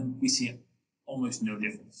compare them, we see almost no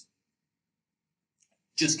difference.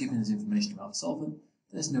 Just giving us information about the solvent,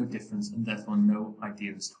 there's no difference, and therefore no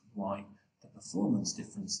idea as to why the performance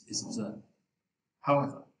difference is observed.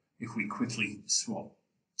 However, if we quickly swap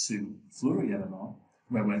to fluoride NMR,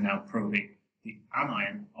 where we're now probing the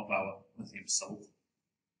anion of our lithium salt,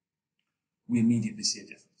 we immediately see a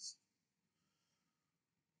difference.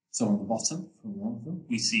 So on the bottom, from one of them,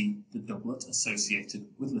 we see the doublet associated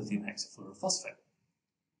with lithium hexafluorophosphate.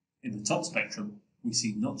 In the top spectrum, we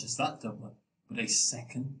see not just that doublet, but a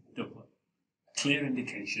second doublet, a clear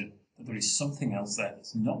indication that there is something else there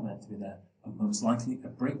that's not meant to be there, and most likely a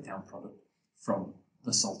breakdown product from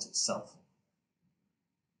the salt itself.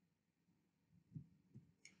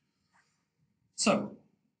 So,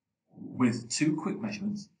 with two quick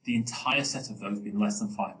measurements, the entire set of those being less than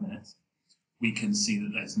 5 minutes, we can see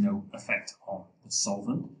that there's no effect on the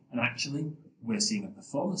solvent, and actually we're seeing a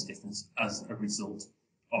performance difference as a result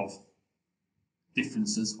of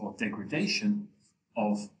differences or degradation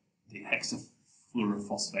of the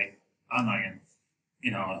hexafluorophosphate anion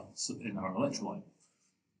in our electrolyte.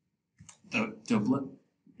 The doublet,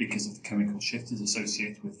 because of the chemical shift, is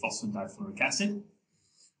associated with phosphodifluoric acid,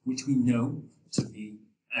 which we know to be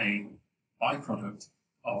a byproduct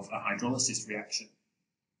of a hydrolysis reaction.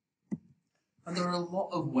 And there are a lot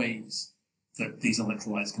of ways that these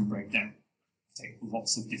electrolytes can break down. Take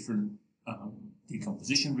lots of different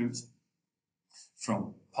decomposition routes,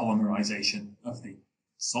 from polymerization of the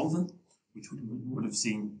solvent, which we would have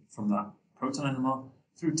seen from that proton NMR,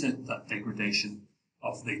 through to that degradation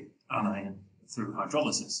of the anion through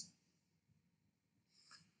hydrolysis.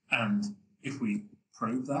 And if we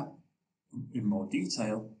probe that in more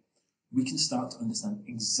detail, we can start to understand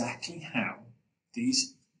exactly how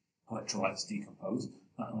these electrolytes decompose.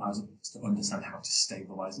 That allows us to understand how to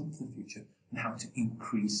stabilize them for the future and how to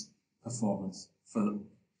increase performance for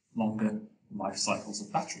longer life cycles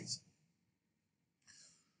of batteries.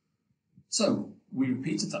 So we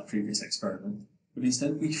repeated that previous experiment, but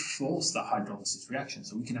instead we forced that hydrolysis reaction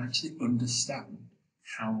so we can actually understand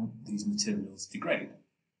how these materials degrade.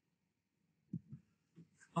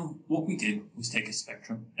 And what we did was take a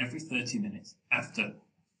spectrum every 30 minutes after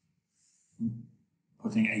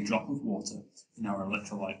putting a drop of water in our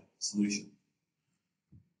electrolyte solution.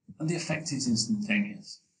 And the effect is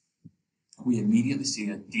instantaneous. We immediately see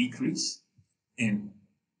a decrease in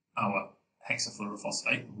our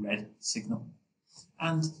hexafluorophosphate, red signal,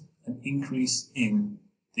 and an increase in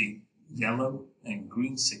the yellow and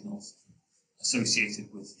green signals associated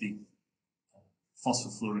with the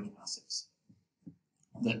phosphofluoric acids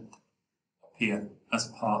that appear as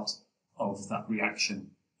part of that reaction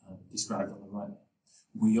described on the right.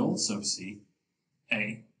 We also see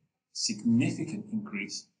a significant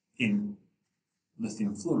increase in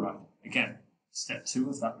lithium fluoride. Again, step 2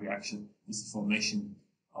 of that reaction is the formation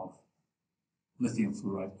of lithium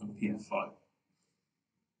fluoride and PF5.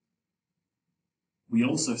 We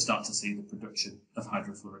also start to see the production of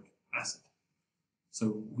hydrofluoric acid.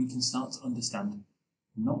 So we can start to understand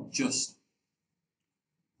not just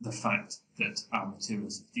the fact that our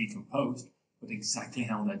materials have decomposed, but exactly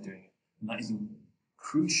how they're doing it. And that is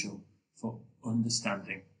crucial for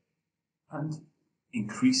understanding and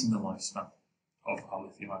increasing the lifespan of our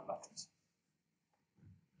lithium-ion batteries.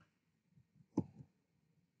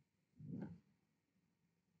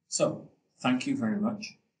 So, thank you very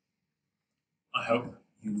much. I hope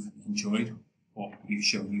you've enjoyed what we've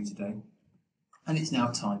shown you today. And it's now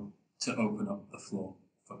time to open up the floor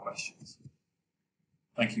for questions.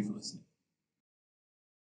 Thank you for listening.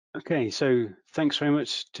 Okay, so thanks very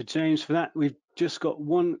much to James for that. We've just got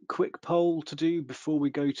one quick poll to do before we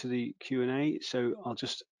go to the Q&A. So I'll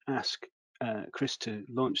just ask Chris to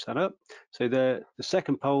launch that up. So the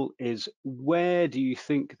second poll is, where do you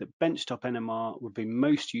think that benchtop NMR would be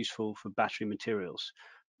most useful for battery materials?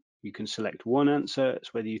 You can select one answer.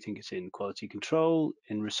 It's whether you think it's in quality control,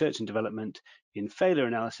 in research and development, in failure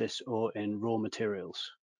analysis, or in raw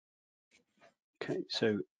materials. Okay,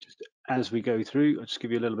 so just as we go through, I'll just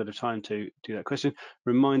give you a little bit of time to do that question.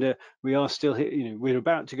 Reminder, we are still here, we're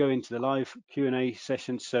about to go into the live Q&A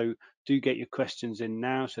session, so do get your questions in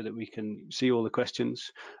now so that we can see all the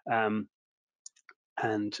questions. And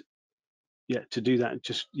yeah, to do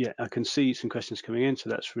that, I can see some questions coming in, so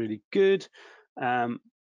that's really good. A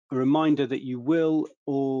reminder that you will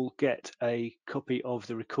all get a copy of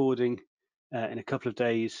the recording in a couple of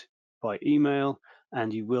days by email,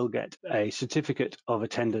 and you will get a certificate of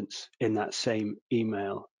attendance in that same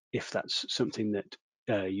email if that's something that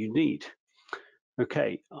you need.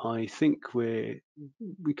 Okay, I think we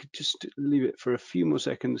could just leave it for a few more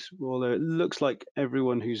seconds, although it looks like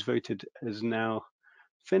everyone who's voted has now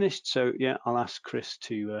finished. So yeah, I'll ask Chris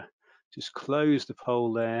to just close the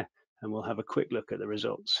poll there, and we'll have a quick look at the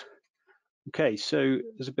results. Okay, so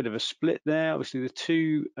there's a bit of a split there. Obviously, the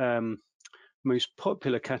two most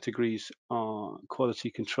popular categories are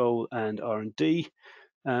quality control and R&D,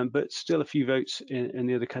 but still a few votes in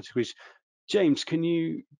the other categories. James, can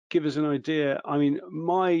you give us an idea? I mean,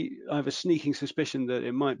 I have a sneaking suspicion that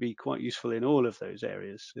it might be quite useful in all of those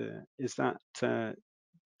areas. Is that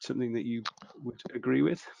something that you would agree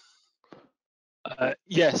with?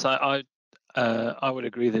 Yes, I would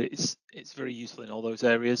agree that it's very useful in all those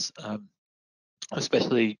areas,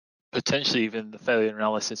 especially potentially even the failure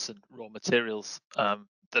analysis and raw materials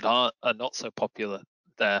that are not so popular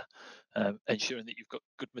there. Ensuring that you've got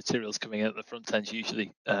good materials coming out at the front end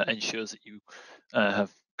usually ensures that you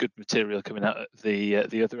have good material coming out at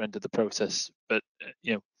the other end of the process. But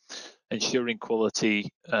ensuring quality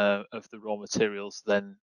of the raw materials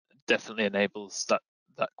then definitely enables that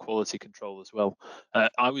quality control as well.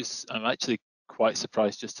 I'm actually quite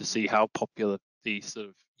surprised just to see how popular the sort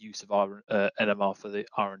of use of NMR for the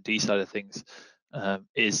R&D side of things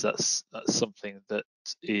is. That's something that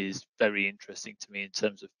is very interesting to me in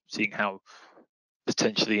terms of seeing how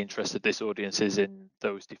potentially interested this audience is in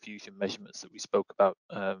those diffusion measurements that we spoke about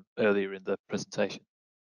earlier in the presentation.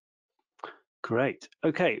 Great.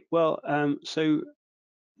 Okay, well, so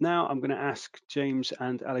now I'm going to ask James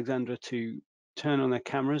and Alexandra to turn on their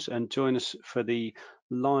cameras and join us for the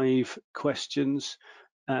live questions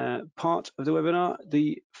part of the webinar.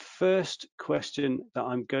 The first question that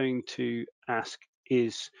I'm going to ask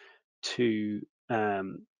is to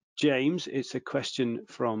James. It's a question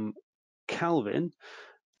from Calvin.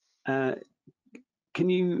 Can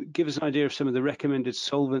you give us an idea of some of the recommended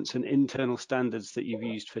solvents and internal standards that you've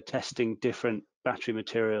used for testing different battery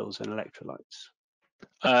materials and electrolytes?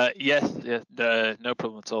 Yes, no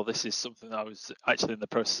problem at all. This is something that I was actually in the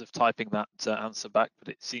process of typing that answer back, but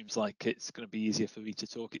it seems like it's going to be easier for me to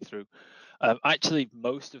talk it through. Actually,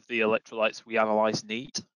 most of the electrolytes we analyze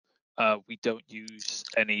neat. We don't use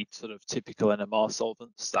any sort of typical NMR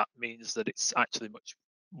solvents. That means that it's actually much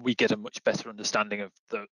we get a much better understanding of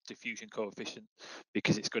the diffusion coefficient,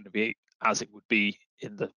 because it's going to be as it would be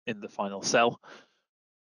in the final cell.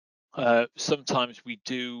 Sometimes we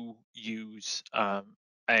do use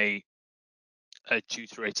a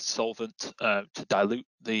deuterated solvent to dilute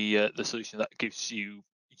the solution. That gives you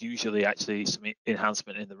usually actually some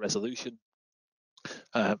enhancement in the resolution,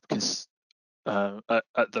 because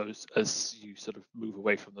at those, as you sort of move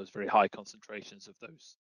away from those very high concentrations of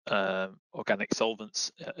those organic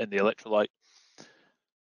solvents in the electrolyte.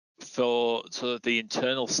 For sort of the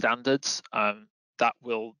internal standards, that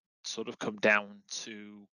will sort of come down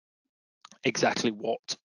to exactly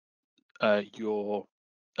what you're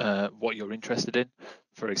interested in.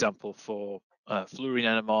 For example, for fluorine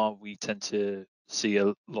NMR, we tend to see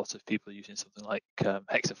a lot of people using something like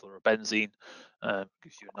hexafluorobenzene.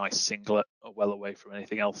 Gives you a nice singlet, well away from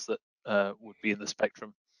anything else that would be in the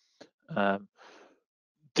spectrum.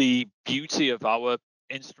 The beauty of our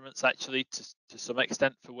instruments, actually, to some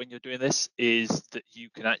extent, for when you're doing this, is that you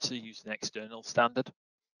can actually use an external standard.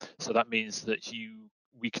 So that means that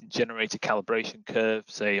we can generate a calibration curve,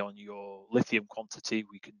 say on your lithium quantity.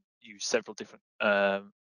 We can use several different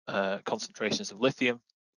concentrations of lithium,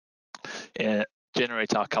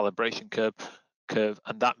 generate our calibration curve,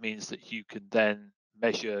 and that means that you can then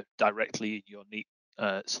measure directly in your neat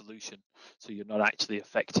solution. So you're not actually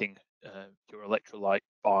affecting your electrolyte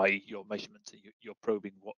by your measurements. You're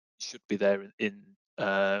probing what should be there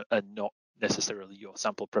and not necessarily your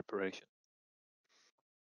sample preparation.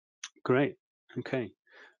 Great. Okay.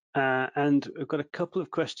 And I've got a couple of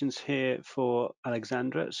questions here for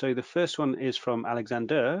Alexandra. So the first one is from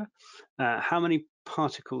Alexander. How many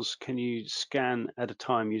particles can you scan at a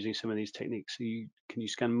time using some of these techniques? So can you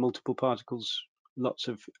scan multiple particles, lots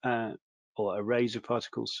of or arrays of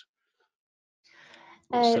particles?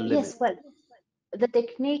 Yes, well, the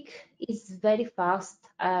technique is very fast.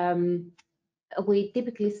 We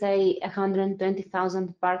typically say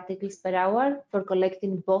 120,000 particles per hour for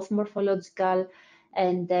collecting both morphological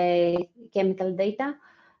and chemical data.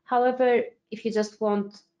 However, if you just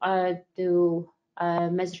want to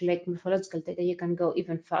measure like morphological data, you can go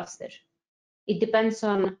even faster. It depends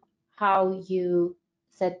on how you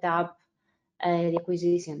set up the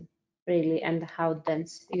acquisition, really, and how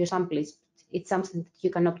dense your sample is. It's something that you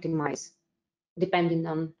can optimize depending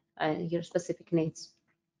on your specific needs.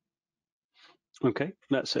 Okay,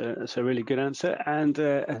 that's a really good answer. And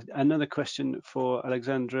another question for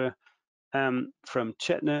Alexandra from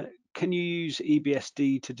Chetna. Can you use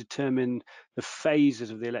EBSD to determine the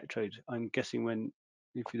phases of the electrode? I'm guessing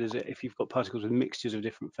if you've got particles with mixtures of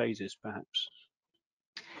different phases, perhaps.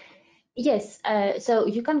 Yes, so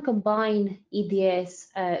you can combine EDS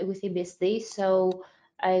with EBSD. So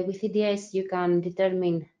with EDS, you can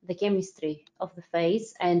determine the chemistry of the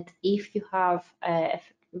phase, and if you have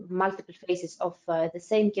multiple phases of the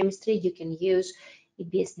same chemistry, you can use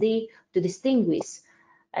EBSD to distinguish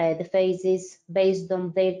the phases based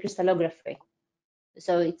on their crystallography.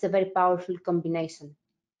 So it's a very powerful combination.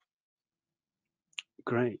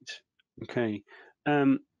 Great. Okay.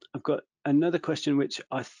 I've got another question which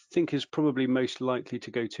I think is probably most likely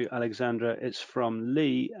to go to Alexandra. It's from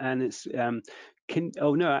Lee, and it's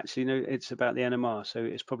it's about the NMR, so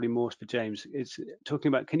it's probably more for James. It's talking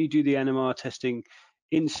about, can you do the NMR testing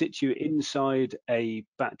in situ inside a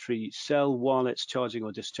battery cell while it's charging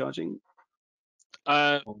or discharging?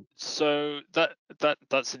 So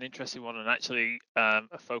that's an interesting one, and actually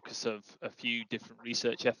a focus of a few different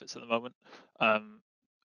research efforts at the moment.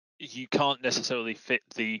 You can't necessarily fit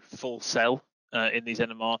the full cell in these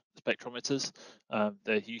NMR spectrometers.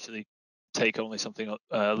 They usually take only something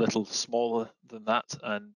a little smaller than that,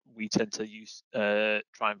 and we tend to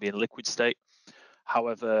try and be in liquid state.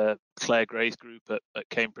 However, Claire Gray's group at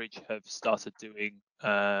Cambridge have started doing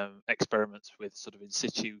experiments with sort of in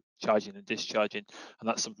situ charging and discharging, and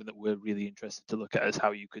that's something that we're really interested to look at, is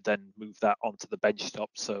how you could then move that onto the benchtop,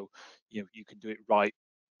 so you can do it right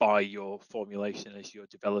by your formulation as you're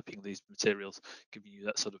developing these materials, giving you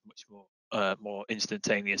that sort of much more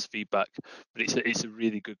instantaneous feedback. But it's a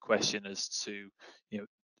really good question as to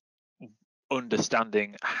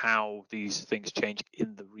understanding how these things change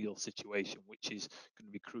in the real situation, which is going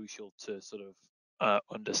to be crucial to sort of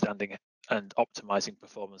understanding and optimizing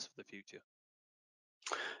performance for the future.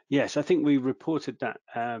 Yes, I think we reported that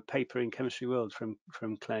paper in Chemistry World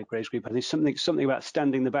from Claire Gray's group. I think something about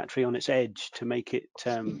standing the battery on its edge to make it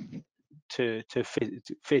to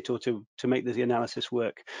fit or to make the analysis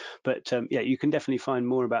work. But yeah, you can definitely find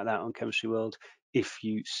more about that on Chemistry World if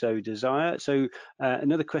you so desire. So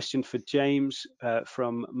another question for James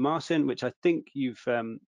from Martin, which I think you've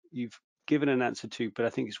given an answer to, but I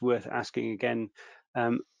think it's worth asking again.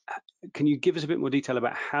 Can you give us a bit more detail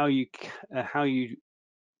about how you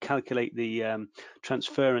calculate the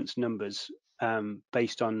transference numbers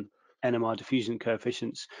based on NMR diffusion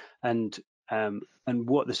coefficients, and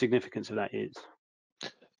what the significance of that is?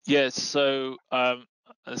 Yes, so I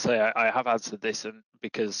have answered this, and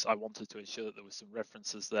because I wanted to ensure that there were some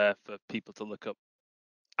references there for people to look up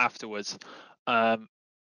afterwards.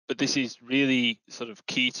 But this is really sort of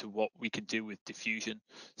key to what we can do with diffusion.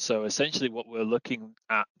 So essentially what we're looking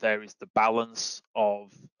at there is the balance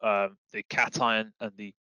of the cation and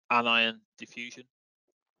the anion diffusion.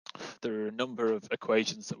 There are a number of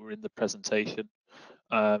equations that were in the presentation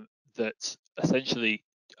that essentially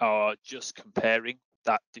are just comparing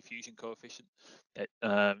that diffusion coefficient.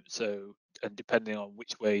 And depending on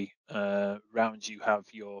which way round you have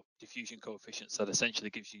your diffusion coefficients, that essentially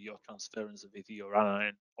gives you your transference of either your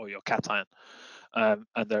anion or your cation. And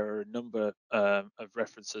there are a number of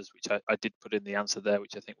references, which I did put in the answer there,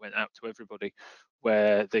 which I think went out to everybody,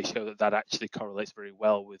 where they show that that actually correlates very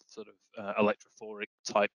well with sort of electrophoric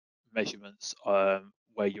type measurements,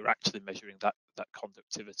 where you're actually measuring that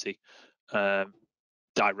conductivity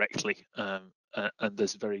directly, and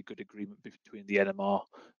there's very good agreement between the NMR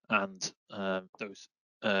and those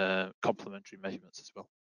complementary measurements as well.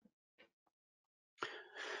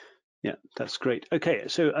 Yeah, that's great. Okay,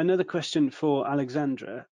 so another question for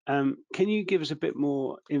Alexandra. Can you give us a bit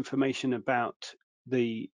more information about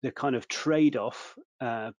the kind of trade-off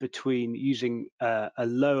between using a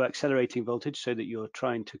low accelerating voltage, so that you're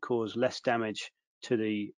trying to cause less damage to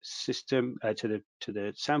the system, to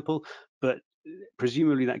the sample, but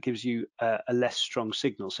presumably that gives you a less strong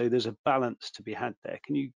signal. So there's a balance to be had there.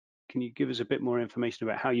 Can you give us a bit more information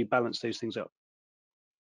about how you balance those things up?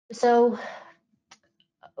 So,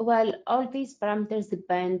 well, all these parameters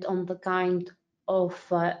depend on the kind of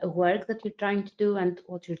work that you're trying to do and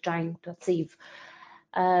what you're trying to achieve.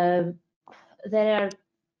 There are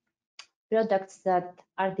products that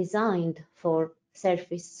are designed for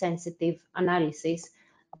surface sensitive analysis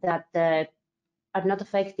that are not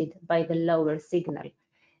affected by the lower signal.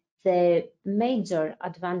 The major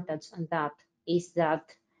advantage on that is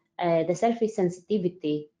that the surface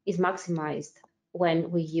sensitivity is maximized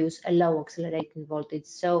when we use a low accelerating voltage.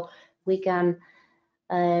 So we can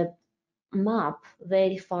map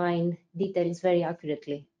very fine details very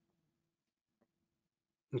accurately.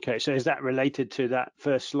 Okay, so is that related to that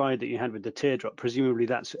first slide that you had with the teardrop? Presumably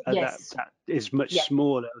that's Yes. that is much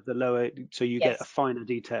smaller, the lower, so you get a finer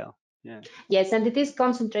detail. Yeah. Yes, and it is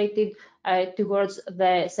concentrated towards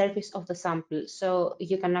the surface of the sample, so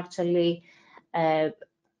you can actually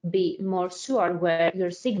be more sure where your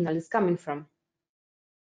signal is coming from.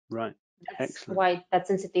 Right. That's excellent. why that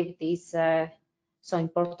sensitivity is so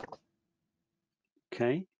important.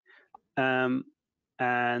 Okay. And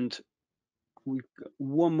we've got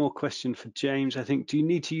one more question for James. I think, do you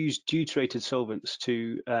need to use deuterated solvents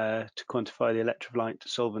to quantify the electrolyte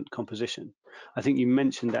solvent composition? I think you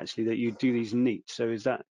mentioned actually that you do these neat. So is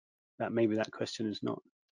that maybe that question is not?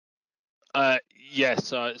 Yes.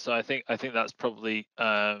 So I think that's probably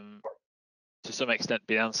to some extent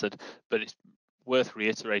been answered, but it's worth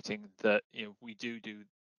reiterating that we do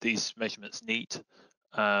these measurements neat.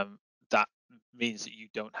 That means that you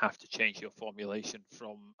don't have to change your formulation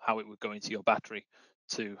from how it would go into your battery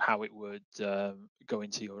to how it would go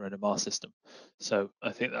into your NMR system. So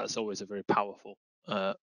I think that's always a very powerful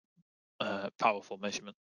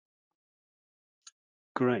measurement.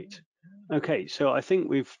 Great. Okay, so I think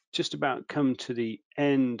we've just about come to the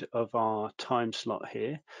end of our time slot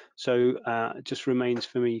here. So it just remains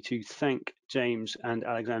for me to thank James and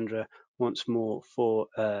Alexandra once more for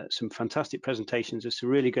some fantastic presentations. There's some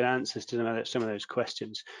really good answers to some of those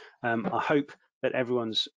questions. I hope that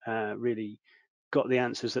everyone's really got the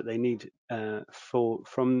answers that they need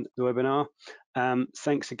from the webinar.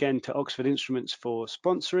 Thanks again to Oxford Instruments for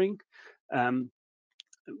sponsoring.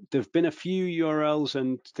 There have been a few URLs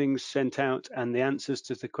and things sent out and the answers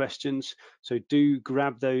to the questions, so do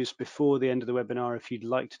grab those before the end of the webinar if you'd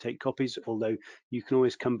like to take copies, although you can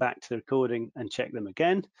always come back to the recording and check them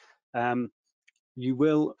again. You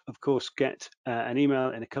will, of course, get an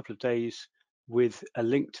email in a couple of days with a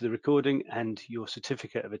link to the recording and your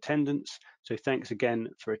certificate of attendance. So thanks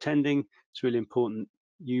again for attending. It's really important.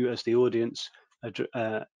 You as the audience are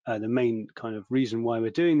the main kind of reason why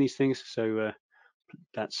we're doing these things. So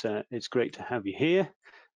it's great to have you here.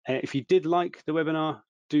 If you did like the webinar,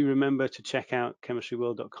 do remember to check out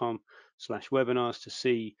chemistryworld.com/webinars to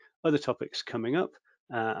see other topics coming up.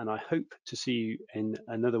 And I hope to see you in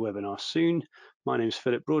another webinar soon. My name is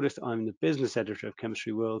Philip Broadwith. I'm the business editor of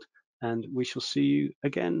Chemistry World, and we shall see you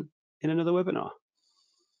again in another webinar.